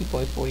minus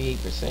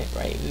 2.48%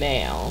 right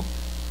now.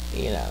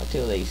 You know,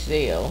 until they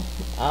sell.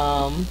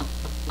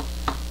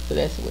 So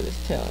that's what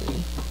it's telling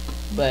me.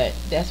 But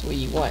that's what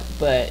you want.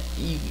 But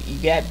you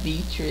got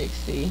Beatrix.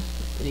 See,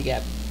 you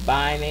got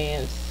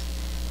Binance.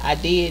 I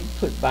did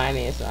put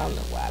Binance. I don't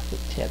know why I put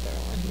Tether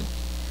on here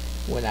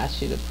when I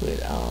should have put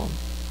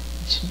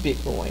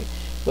Bitcoin.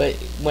 But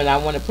when I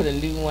want to put a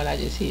new one, I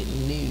just hit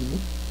new,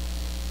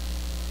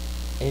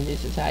 and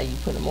this is how you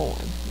put them on.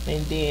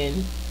 And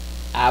then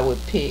I would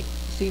pick.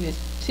 See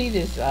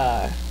this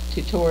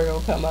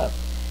tutorial come up.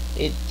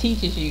 It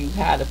teaches you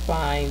how to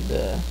find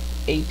the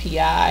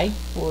API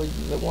for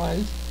the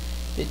ones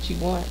that you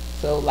want.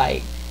 So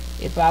like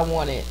if I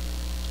wanted,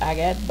 I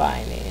got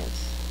Binance.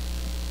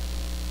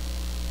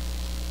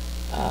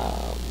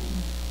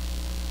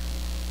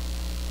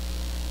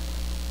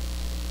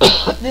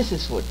 This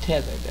is for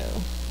Tether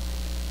though.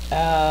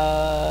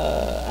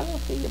 I don't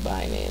see the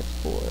Binance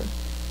for.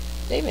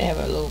 They've been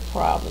having a little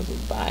problems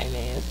with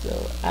Binance,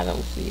 so I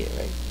don't see it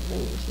right. Let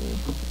me see.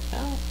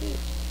 I don't see it.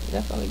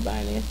 That's only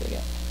Binance they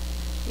got.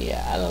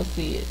 Yeah, I don't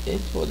see it.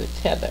 It's for the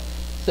Tether.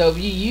 So if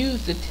you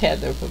use the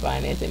Tether for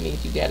Binance, it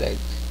means you gotta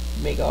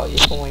make all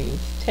your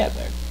coins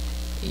Tether.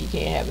 You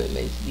can't have it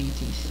as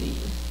BTC.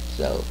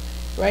 So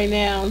right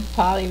now,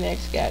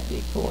 Polynex got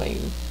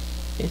Bitcoin.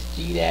 Its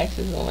GDAX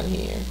is on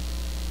here.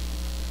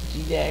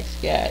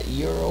 GDAX got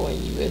Euro and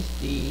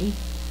USD.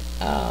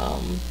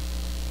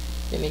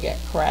 Then they got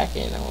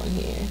Kraken on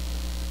here.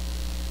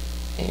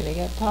 And they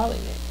got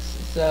Polynex.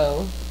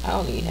 So I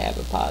don't even have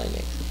a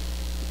Polynex.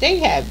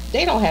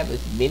 They don't have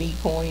as many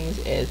coins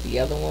as the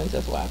other ones.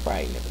 That's why I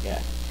probably never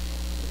got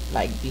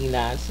like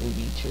Binance and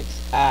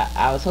Beatrix.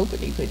 I was hoping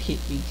they put Hit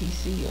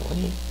BTC on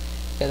here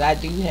because I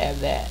do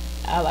have that.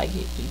 I like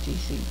Hit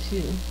BTC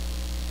too.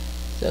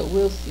 So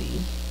we'll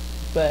see.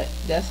 But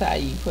that's how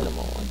you put them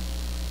on.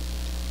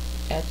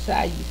 That's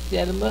how you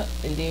set them up,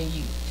 and then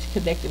you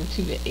connect them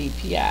to the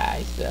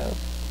API. So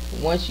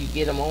once you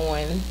get them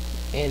on,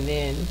 and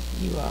then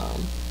you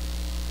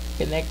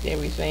connect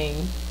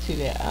everything to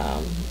the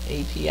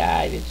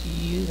API that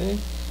you're using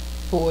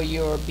for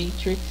your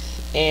Beatrix.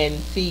 And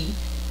see,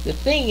 the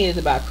thing is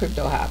about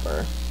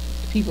Cryptohopper,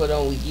 people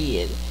don't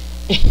get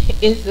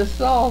it's the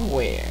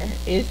software.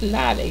 It's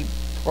not a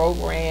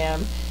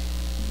program.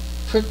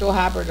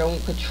 Cryptohopper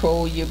don't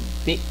control your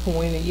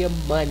Bitcoin or your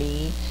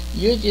money.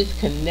 You're just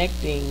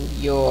connecting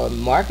your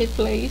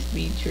marketplace,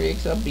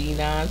 Beatrix or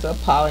Binance or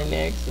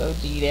Polynex or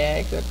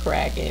GDAX or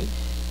Kraken,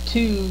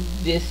 to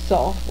this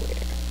software.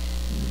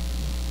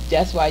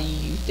 That's why you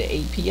use the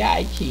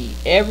API key.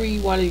 Every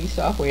one of these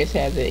softwares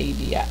has an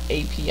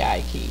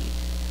API key.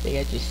 They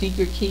got your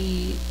secret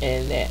key,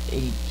 and that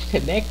you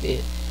connect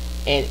it.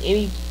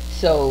 And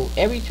so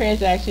every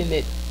transaction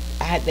that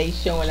they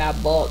showing I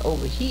bought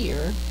over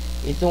here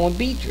is on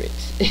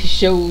Beatrix. It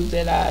shows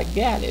that I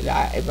got it.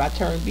 If I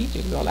turn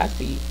Beatrix on, I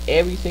see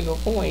every single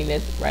coin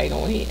that's right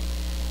on here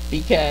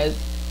because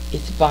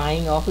it's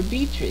buying off of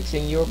Beatrix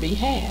in your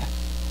behalf.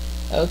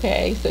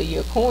 Okay, so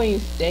your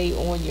coins stay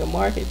on your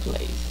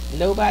marketplace.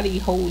 Nobody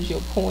holds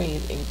your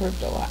coins in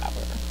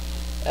Cryptohopper.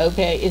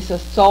 Okay, it's a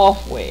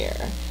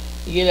software.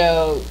 You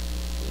know,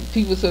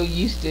 people so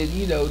used to,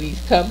 you know, these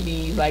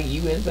companies like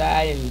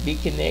USI and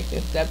BitConnect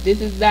and stuff.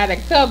 This is not a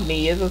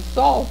company, it's a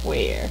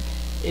software.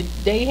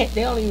 They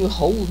don't even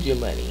hold your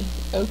money.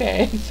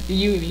 Okay, so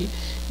you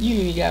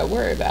ain't gotta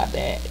worry about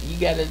that. You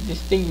gotta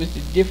distinguish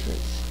the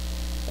difference.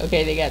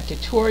 Okay, they got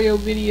tutorial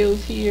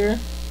videos here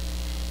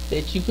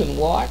that you can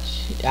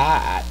watch.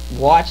 I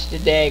watch the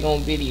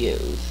daggone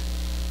videos.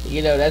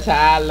 You know, that's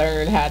how I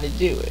learned how to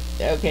do it.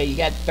 Okay, you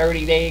got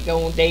 30 days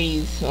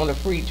on a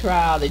free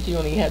trial that you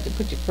don't even have to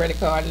put your credit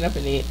card and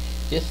nothing in.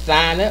 Just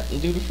sign up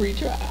and do the free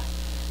trial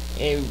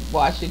and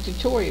watch the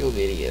tutorial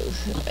videos.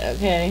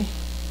 Okay,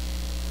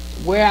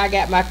 Where I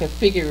got my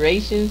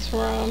configurations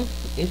from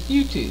is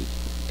YouTube.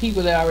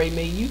 People that already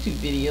made YouTube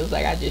videos,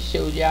 like I just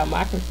showed y'all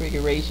my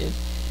configurations.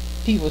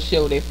 People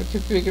show their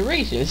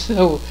configurations.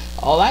 So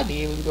all I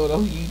did was go to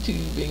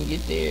YouTube and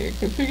get their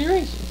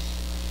configurations.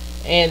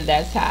 And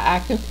that's how I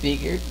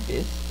configured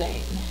this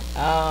thing.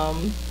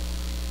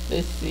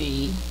 Let's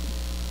see.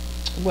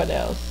 What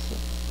else?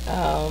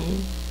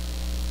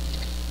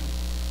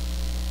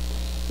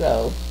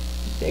 So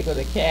they go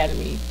to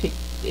Academy,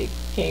 it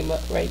came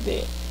up right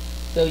there.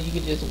 So you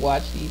can just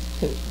watch these.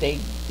 They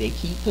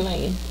keep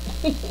playing.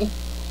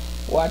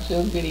 Watch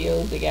those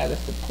videos. They got a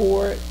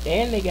support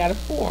and they got a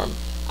forum.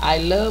 I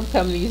love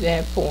companies that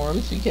have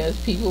forums because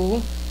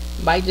people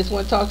might just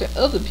want to talk to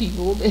other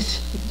people that's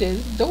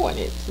doing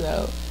it.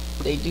 So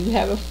they do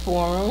have a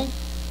forum.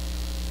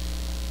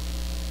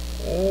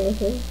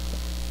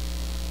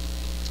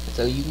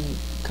 So you can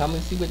come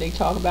and see what they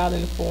talk about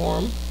in the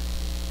forum.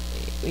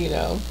 You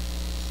know,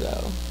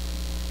 so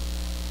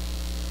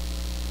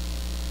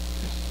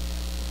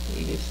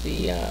you can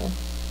see.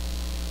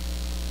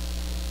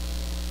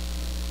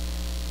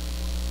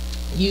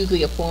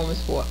 Usually a forum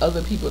is for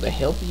other people to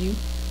help you.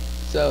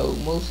 So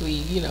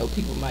mostly,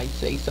 people might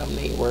say something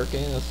ain't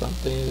working or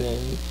something,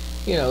 and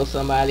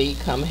somebody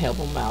come help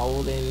them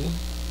out and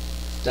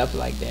stuff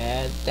like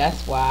that.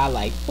 That's why I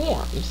like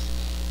forums.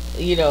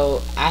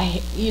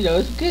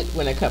 It's good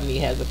when a company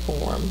has a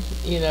forum,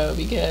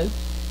 because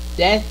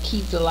that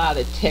keeps a lot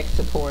of tech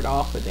support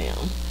off of them.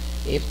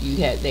 If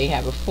they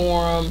have a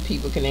forum,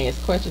 people can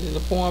ask questions in the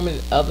forum,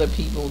 and other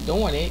people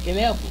doing it can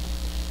help them.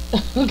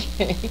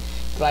 Okay,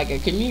 it's like a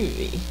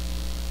community.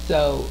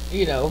 So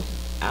I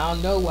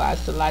don't know why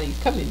a lot of these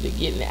companies are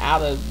getting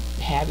out of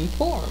having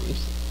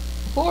forums.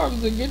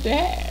 Forums are good to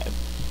have.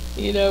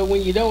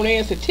 When you don't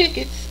answer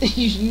tickets,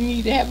 you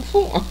need to have a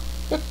forum.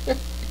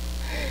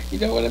 You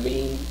know what I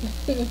mean?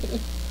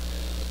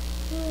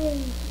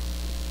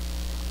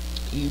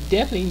 You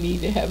definitely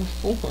need to have a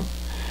forum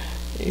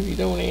if you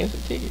don't answer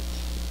tickets.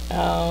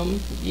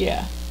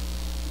 Yeah.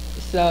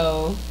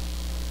 So,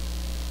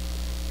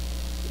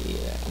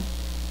 yeah.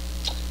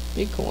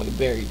 Bitcoin is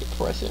very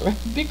depressing, right?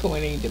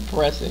 Bitcoin ain't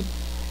depressing.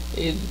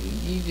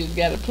 You just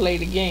gotta play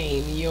the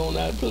game. You don't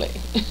know how to play.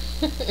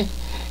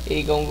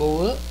 It's gonna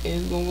go up,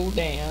 it's gonna go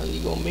down.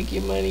 You're gonna make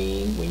your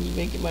money when you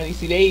make your money.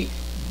 See,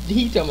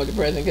 he talking about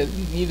depressing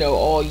because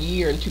all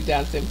year in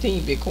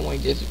 2017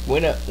 Bitcoin just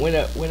went up,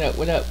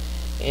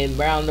 and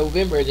around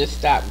November it just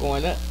stopped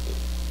going up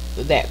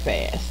that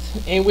fast,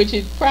 and which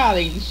it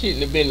probably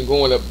shouldn't have been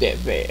going up that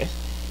fast.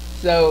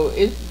 So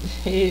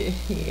yeah,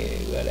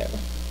 whatever.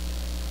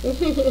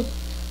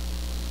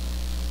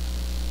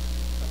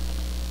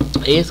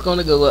 It's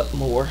gonna go up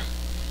more,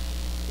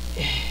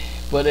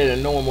 but at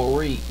a normal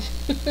rate.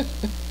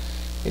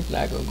 It's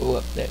not gonna go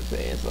up that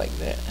fast like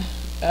that.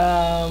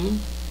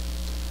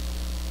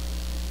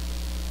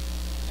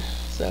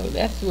 So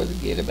that's what's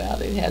good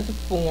about it. It has a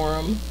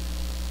forum.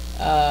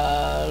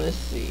 Let's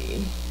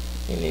see.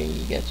 And then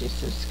you got your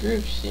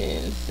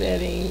subscription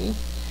settings.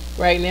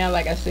 Right now,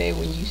 like I said,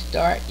 when you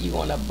start, you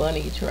want a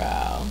bunny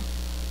trial.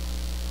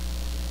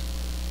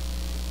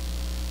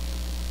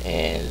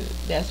 And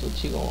that's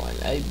what you want,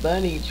 a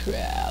bunny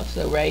trial.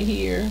 So right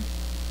here,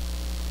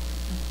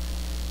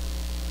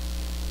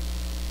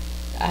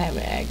 I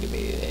haven't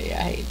activated it.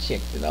 I had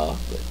checked it off,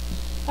 but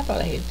I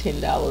thought I had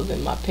 $10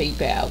 in my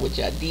PayPal, which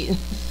I didn't.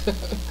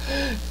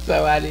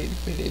 So I didn't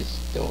finish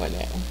doing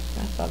that one.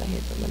 I thought I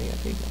had some money on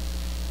PayPal.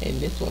 And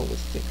this one was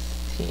 6.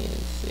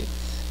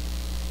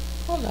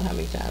 I don't know how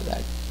many times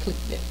I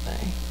clicked that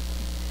thing,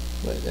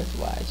 but that's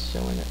why it's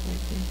showing up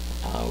right there.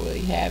 I don't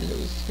really have no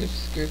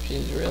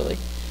subscriptions really.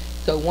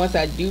 So once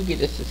I do get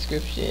a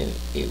subscription,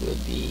 it will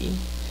be,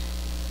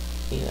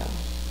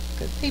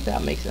 because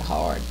PayPal makes it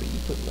hard for you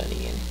to put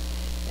money in it.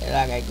 And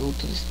I gotta go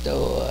to the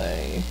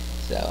store.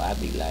 So I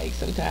be like,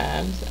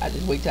 sometimes I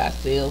just wait till I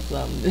sell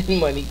something, then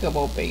money come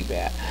on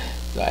PayPal.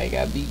 So I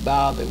gotta be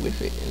bothered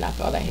with it. And I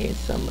thought I had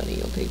some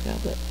money on PayPal,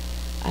 but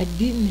I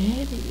didn't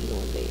have any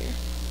on there.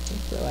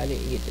 So I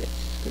didn't get that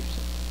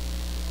subscription.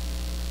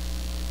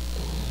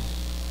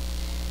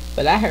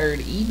 But I heard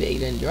eBay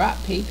done drop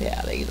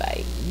PayPal. They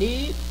like,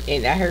 nope.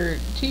 And I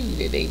heard too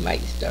that they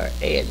might start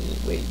adding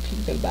where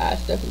people can buy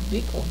stuff with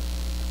Bitcoin.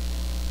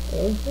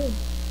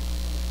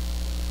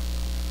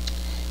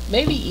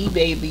 Maybe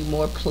eBay would be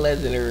more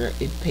pleasanter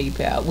if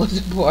PayPal was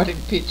a part of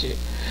the picture.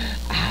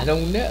 I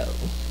don't know.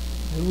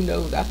 Who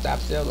knows? I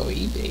stopped selling on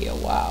eBay a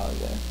while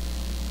ago.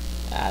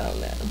 I don't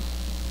know.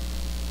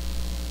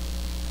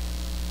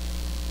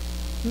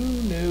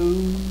 Who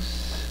knows?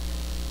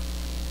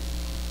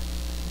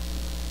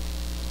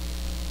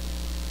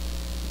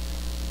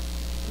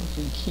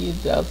 Some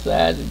kids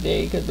outside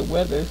today because the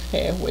weather's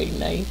halfway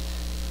nice.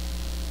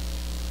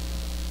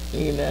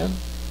 Because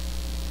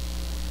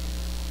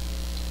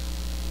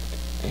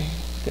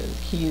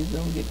kids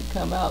don't get to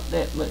come out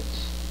that much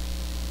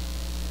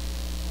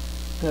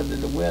because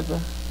of the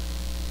weather.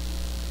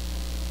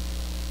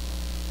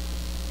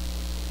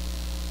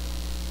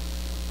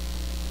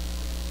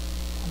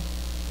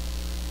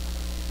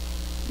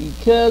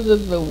 because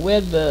of the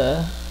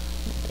weather,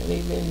 and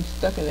they've been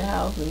stuck in the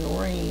house in the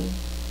rain.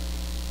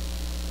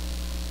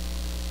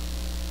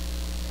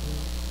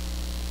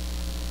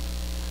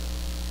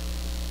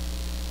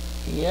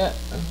 Yep.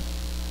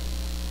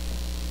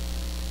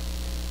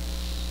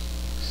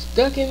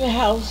 Stuck in the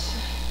house.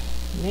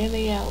 Man,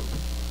 they out.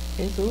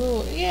 It's a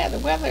little, yeah, the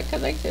weather,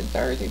 because like I said,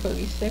 Thursday supposed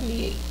to be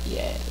 78.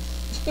 Yes.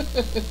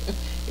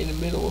 In the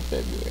middle of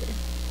February.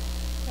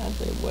 I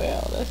said,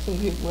 well, that's some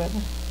good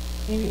weather.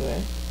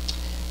 Anyway.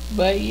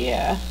 But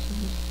yeah.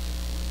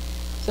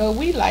 So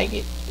we like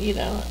it, you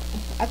know.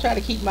 I try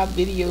to keep my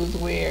videos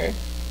where,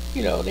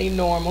 you know, they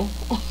normal.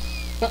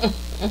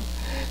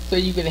 So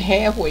you can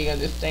halfway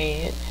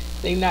understand.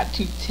 They not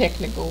too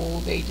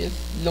technical, they just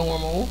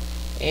normal,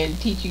 and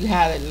teach you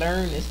how to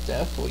learn this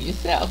stuff for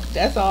yourself.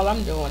 That's all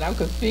I'm doing. I'm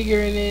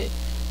configuring it.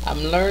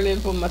 I'm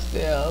learning for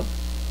myself.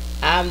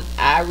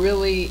 I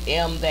really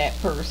am that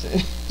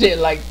person that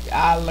like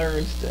I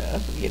learn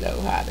stuff, you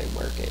know, how to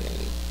work it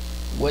and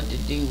what to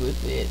do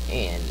with it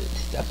and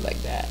stuff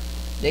like that.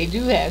 They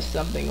do have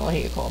something on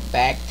here called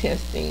back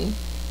testing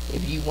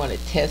if you want to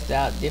test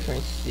out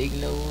different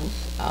signals.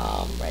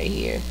 Right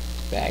here,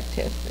 back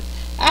testing.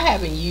 I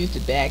haven't used the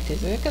back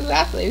testing because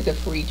I say it's a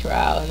free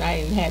trial and I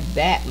didn't have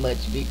that much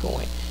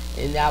Bitcoin,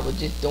 and I was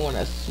just doing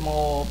a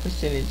small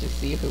percentage to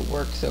see if it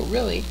worked. So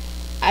really,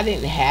 I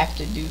didn't have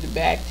to do the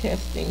back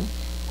testing,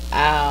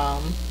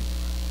 um,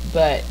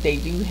 but they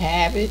do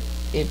have it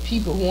if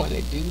people want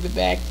to do the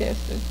back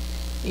testing.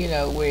 You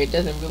know, where it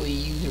doesn't really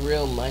use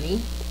real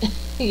money.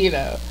 You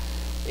know,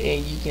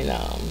 and you can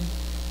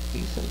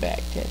do some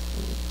back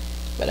testing,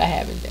 but I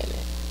haven't done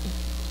it.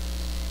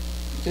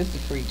 Just a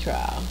free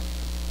trial.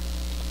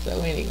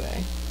 So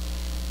anyway,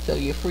 so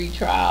your free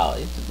trial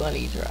is the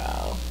bunny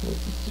trial. This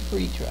is the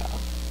free trial.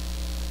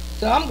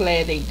 So I'm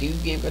glad they do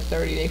give a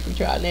 30-day free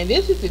trial. Now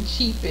this is the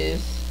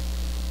cheapest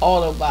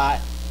Autobot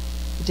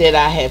that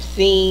I have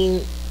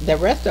seen. The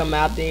rest of them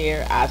out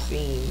there I've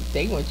seen,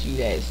 they want you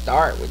to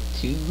start with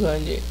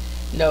 200.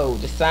 No,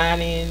 the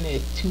sign in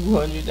is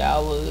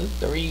 $200,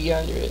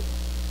 300,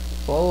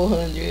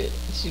 400.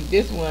 Shoot,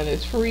 this one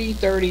is free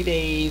 30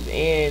 days,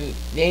 and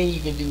then you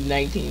can do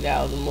 $19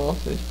 a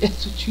month if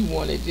that's what you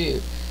want to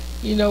do.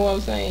 You know what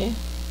I'm saying?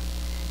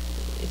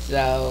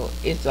 So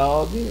it's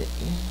all good.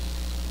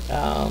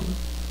 Um,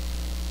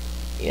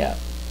 yeah.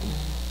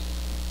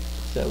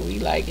 So we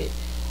like it.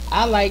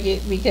 I like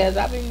it because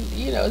I've been,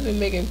 you know, it's been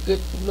making good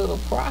little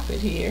profit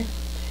here.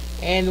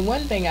 And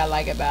one thing I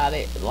like about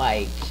it,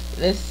 like,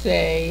 let's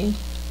say,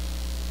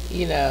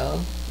 you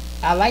know,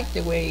 I like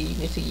the way you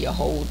can see your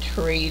whole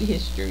trade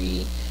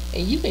history,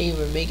 and you can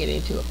even make it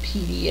into a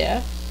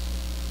PDF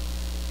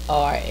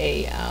or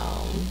a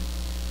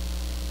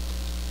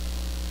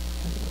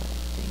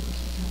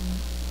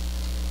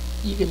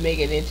you can make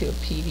it into a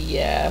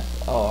PDF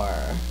or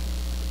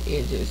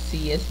into a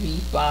CSV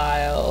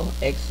file,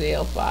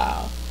 Excel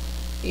file,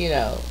 you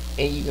know,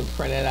 and you can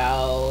print it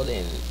out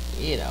and,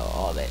 you know,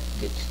 all that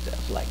good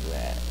stuff like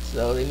that.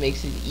 So it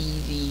makes it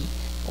easy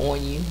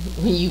on you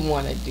when you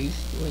want to do do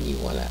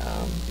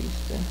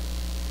stuff.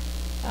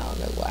 I don't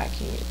know why I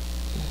can't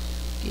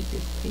get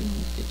this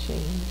page to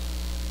change.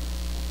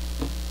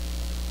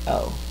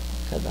 Oh,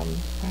 because I'm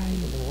probably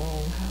in the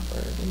wrong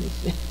hopper. Let me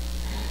see.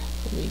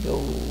 Let me go.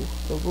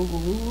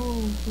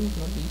 Where's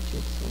my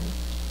beatrix one?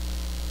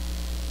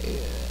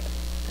 Yeah.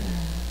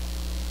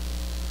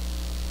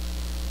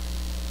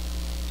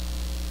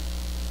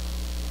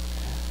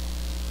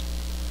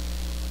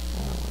 I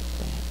don't want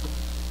that.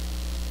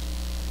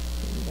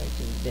 Let me back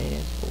to the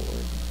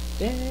dashboard.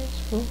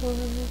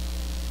 Dashboard.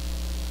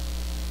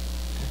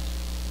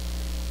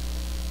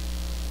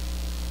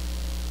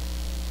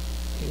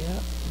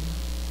 Yep.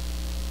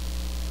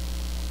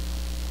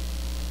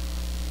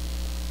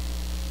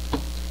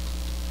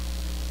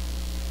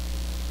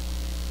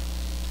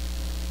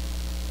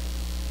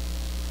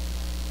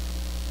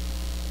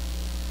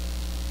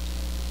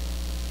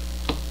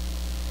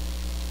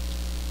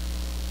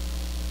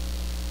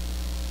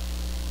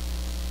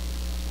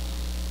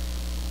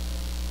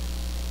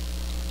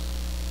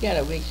 You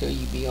gotta make sure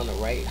you be on the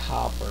right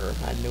hopper.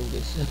 I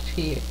notice up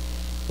here.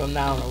 If I'm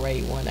not on the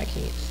right one, I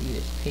can't see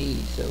this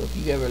page. So if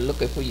you ever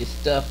looking for your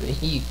stuff and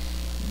you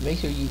make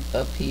sure you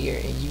up here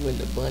and you in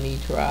the bunny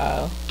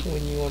trial.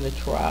 When you on the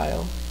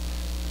trial,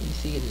 you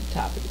see at the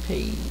top of the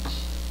page.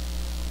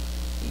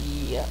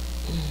 Yep.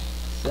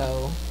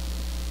 So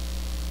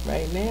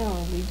right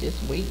now we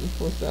just waiting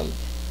for some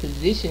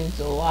positions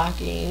to lock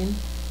in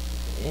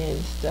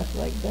and stuff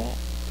like that.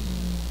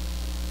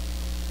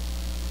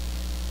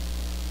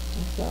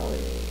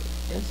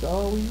 That's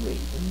all we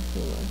waiting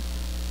for.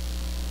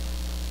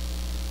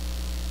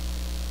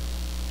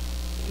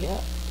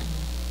 Yep.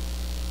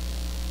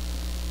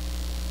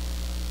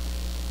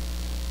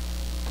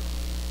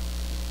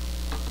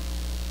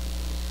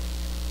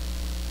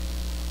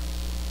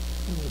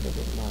 Let me look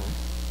at my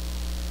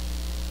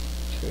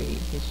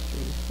trade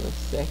history for a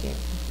second.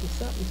 Is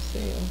something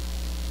sell?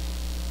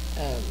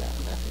 Oh no,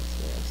 nothing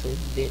sell. So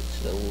it's dead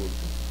sold.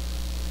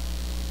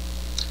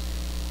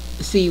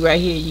 see right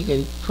here, you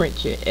can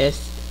print your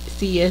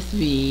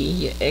CSV,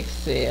 your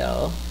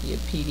Excel, your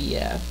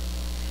PDF.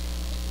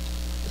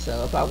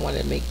 So if I want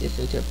to make this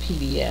into a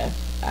PDF,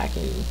 I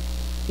can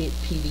hit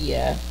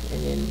PDF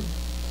and then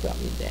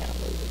something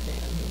download it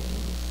down here.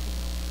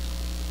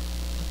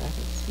 If I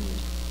can see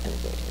it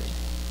there.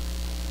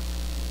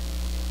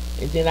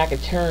 And then I can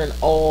turn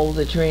all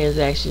the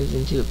transactions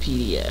into a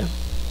PDF.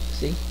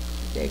 See,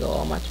 there go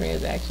all my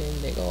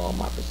transactions, there go all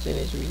my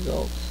percentage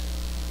results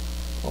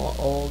on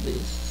all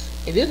this.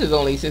 And this is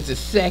only since the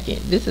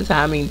second. This is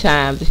how many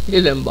times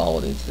it done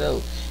bought. And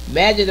so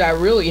imagine I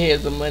really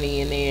had some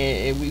money in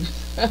there and we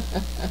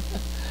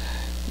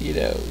you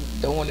know,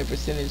 don't want the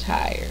percentage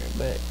higher,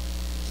 but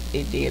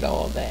it did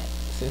all that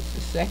since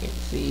the second.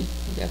 See,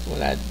 that's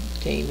when I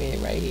came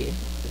in right here,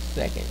 the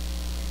second.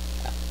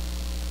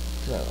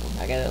 So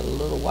I got a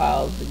little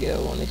while to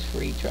go on this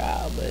free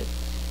trial, but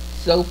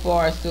so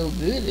far so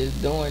good. It's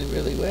doing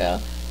really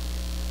well.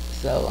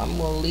 So I'm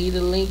gonna leave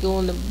the link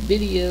on the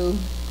video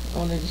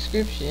on the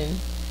description,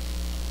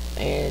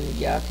 and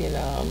y'all can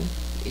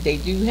they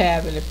do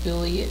have an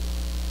affiliate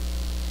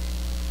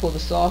for the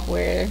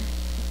software,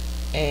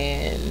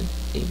 and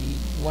if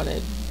you want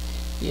to,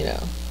 you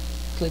know,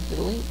 click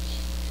the link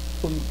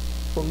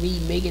for me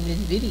making this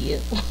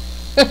video.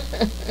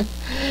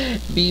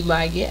 Be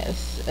my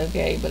guest,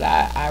 okay? But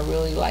I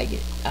really like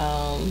it.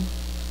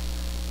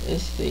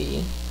 Let's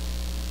see.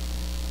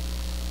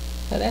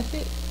 So that's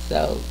it.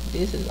 So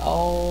this is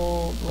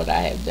all what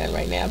I have done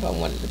right now. If I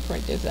wanted to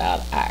print this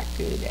out, I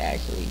could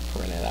actually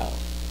print it out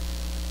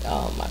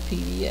on my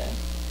PDF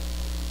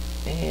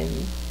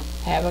and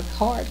have a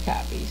card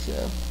copy.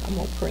 So I'm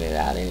gonna print it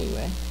out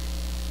anyway,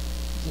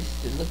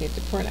 just to look at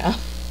the printout.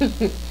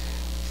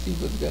 See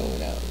what's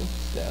going on.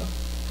 So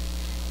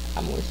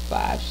I'm with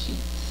 5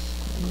 sheets.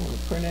 I'm going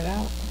to print it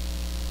out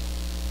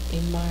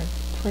in my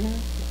printer.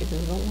 If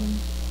it's on,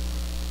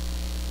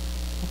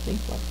 I think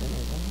my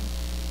printer's on.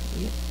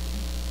 Yep.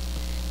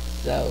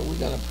 So we're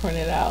going to print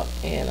it out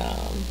and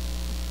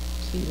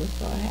see what's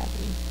going to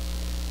happen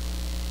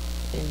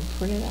and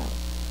print it out.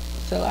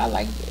 So I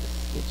like this,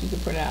 that you can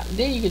print out.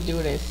 Then you can do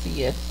it in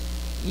CS,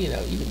 you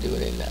know, you can do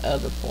it in the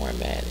other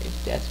format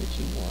if that's what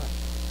you want.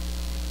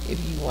 If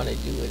you want to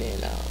do it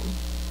in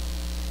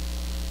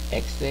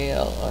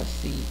Excel or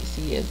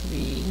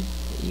CSV,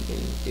 you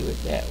can do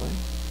it that way.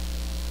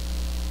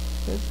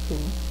 That's cool.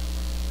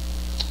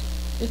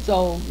 It's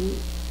all good.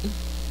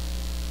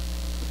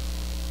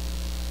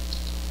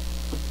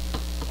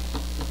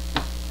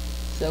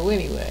 So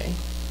anyway,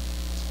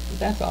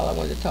 that's all I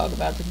wanted to talk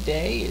about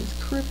today is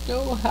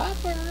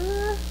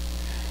Cryptohopper,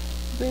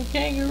 the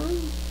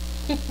kangaroo.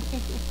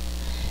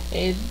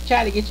 And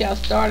try to get y'all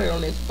started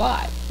on this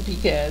bot,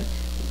 because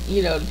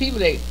you know, the people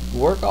that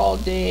work all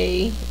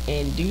day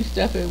and do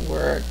stuff at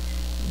work,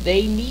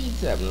 they need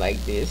something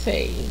like this.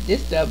 Hey,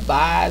 this stuff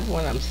buys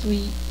when I'm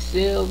asleep,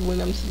 sells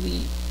when I'm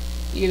asleep.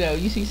 You know,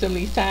 you see some of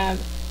these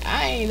times,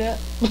 I ain't up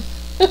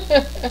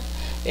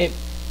at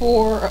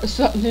 4 or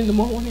something in the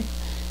morning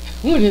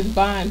when it's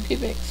buying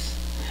pivots.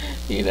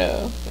 You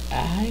know,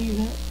 I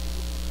ain't up.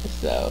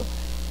 So,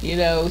 you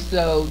know,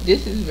 so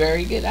this is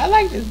very good. I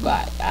like this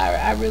bot.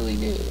 I really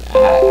do.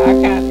 I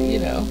kind of, you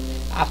know,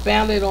 I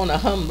found it on a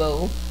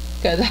humble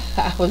because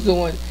I was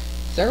on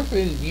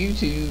surfing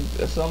YouTube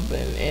or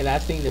something and I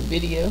seen the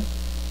video.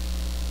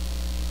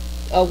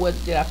 Oh, what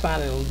did I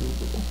find it on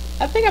Google?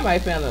 I think I might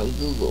have found it on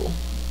Google.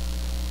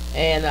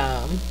 And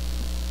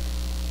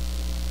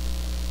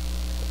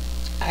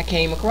I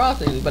came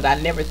across it, but I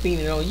never seen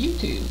it on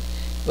YouTube.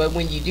 But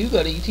when you do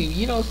go to YouTube,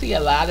 you don't see a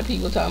lot of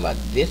people talking about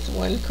this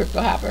one,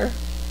 Cryptohopper.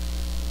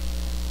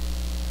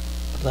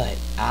 But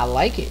I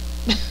like it.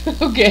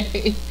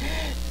 Okay.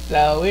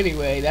 So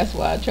anyway, that's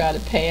why I try to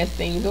pass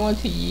things on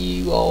to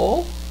you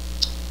all.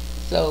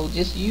 So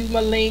just use my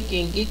link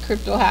and get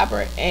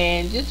Cryptohopper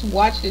and just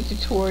watch the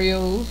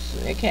tutorials,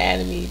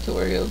 Academy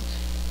tutorials.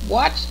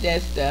 Watch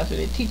that stuff and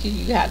it teaches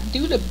you how to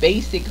do the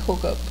basic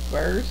hookup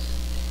first.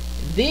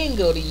 Then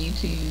go to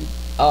YouTube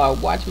or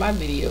watch my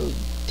videos,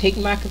 take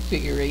my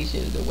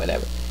configurations or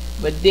whatever.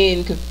 But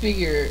then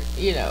configure,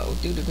 you know,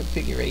 do the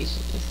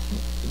configurations.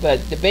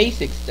 But the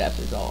basic stuff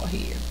is all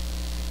here.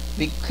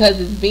 Because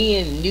it's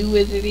being new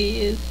as it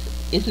is,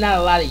 it's not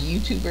a lot of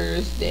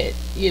YouTubers that,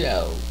 you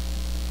know,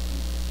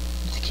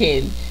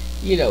 can,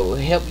 you know,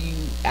 help you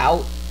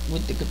out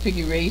with the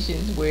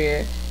configurations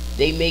where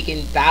they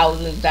making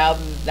thousands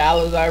of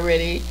dollars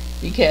already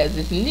because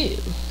it's new.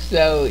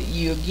 So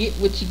you get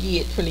what you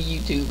get from the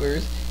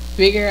YouTubers,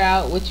 figure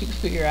out what you can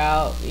figure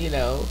out, you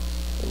know,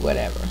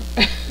 whatever.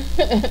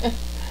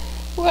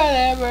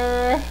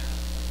 Whatever.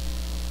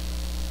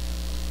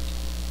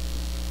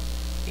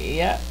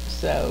 Yep,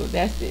 so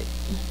that's it.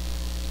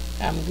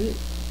 I'm good.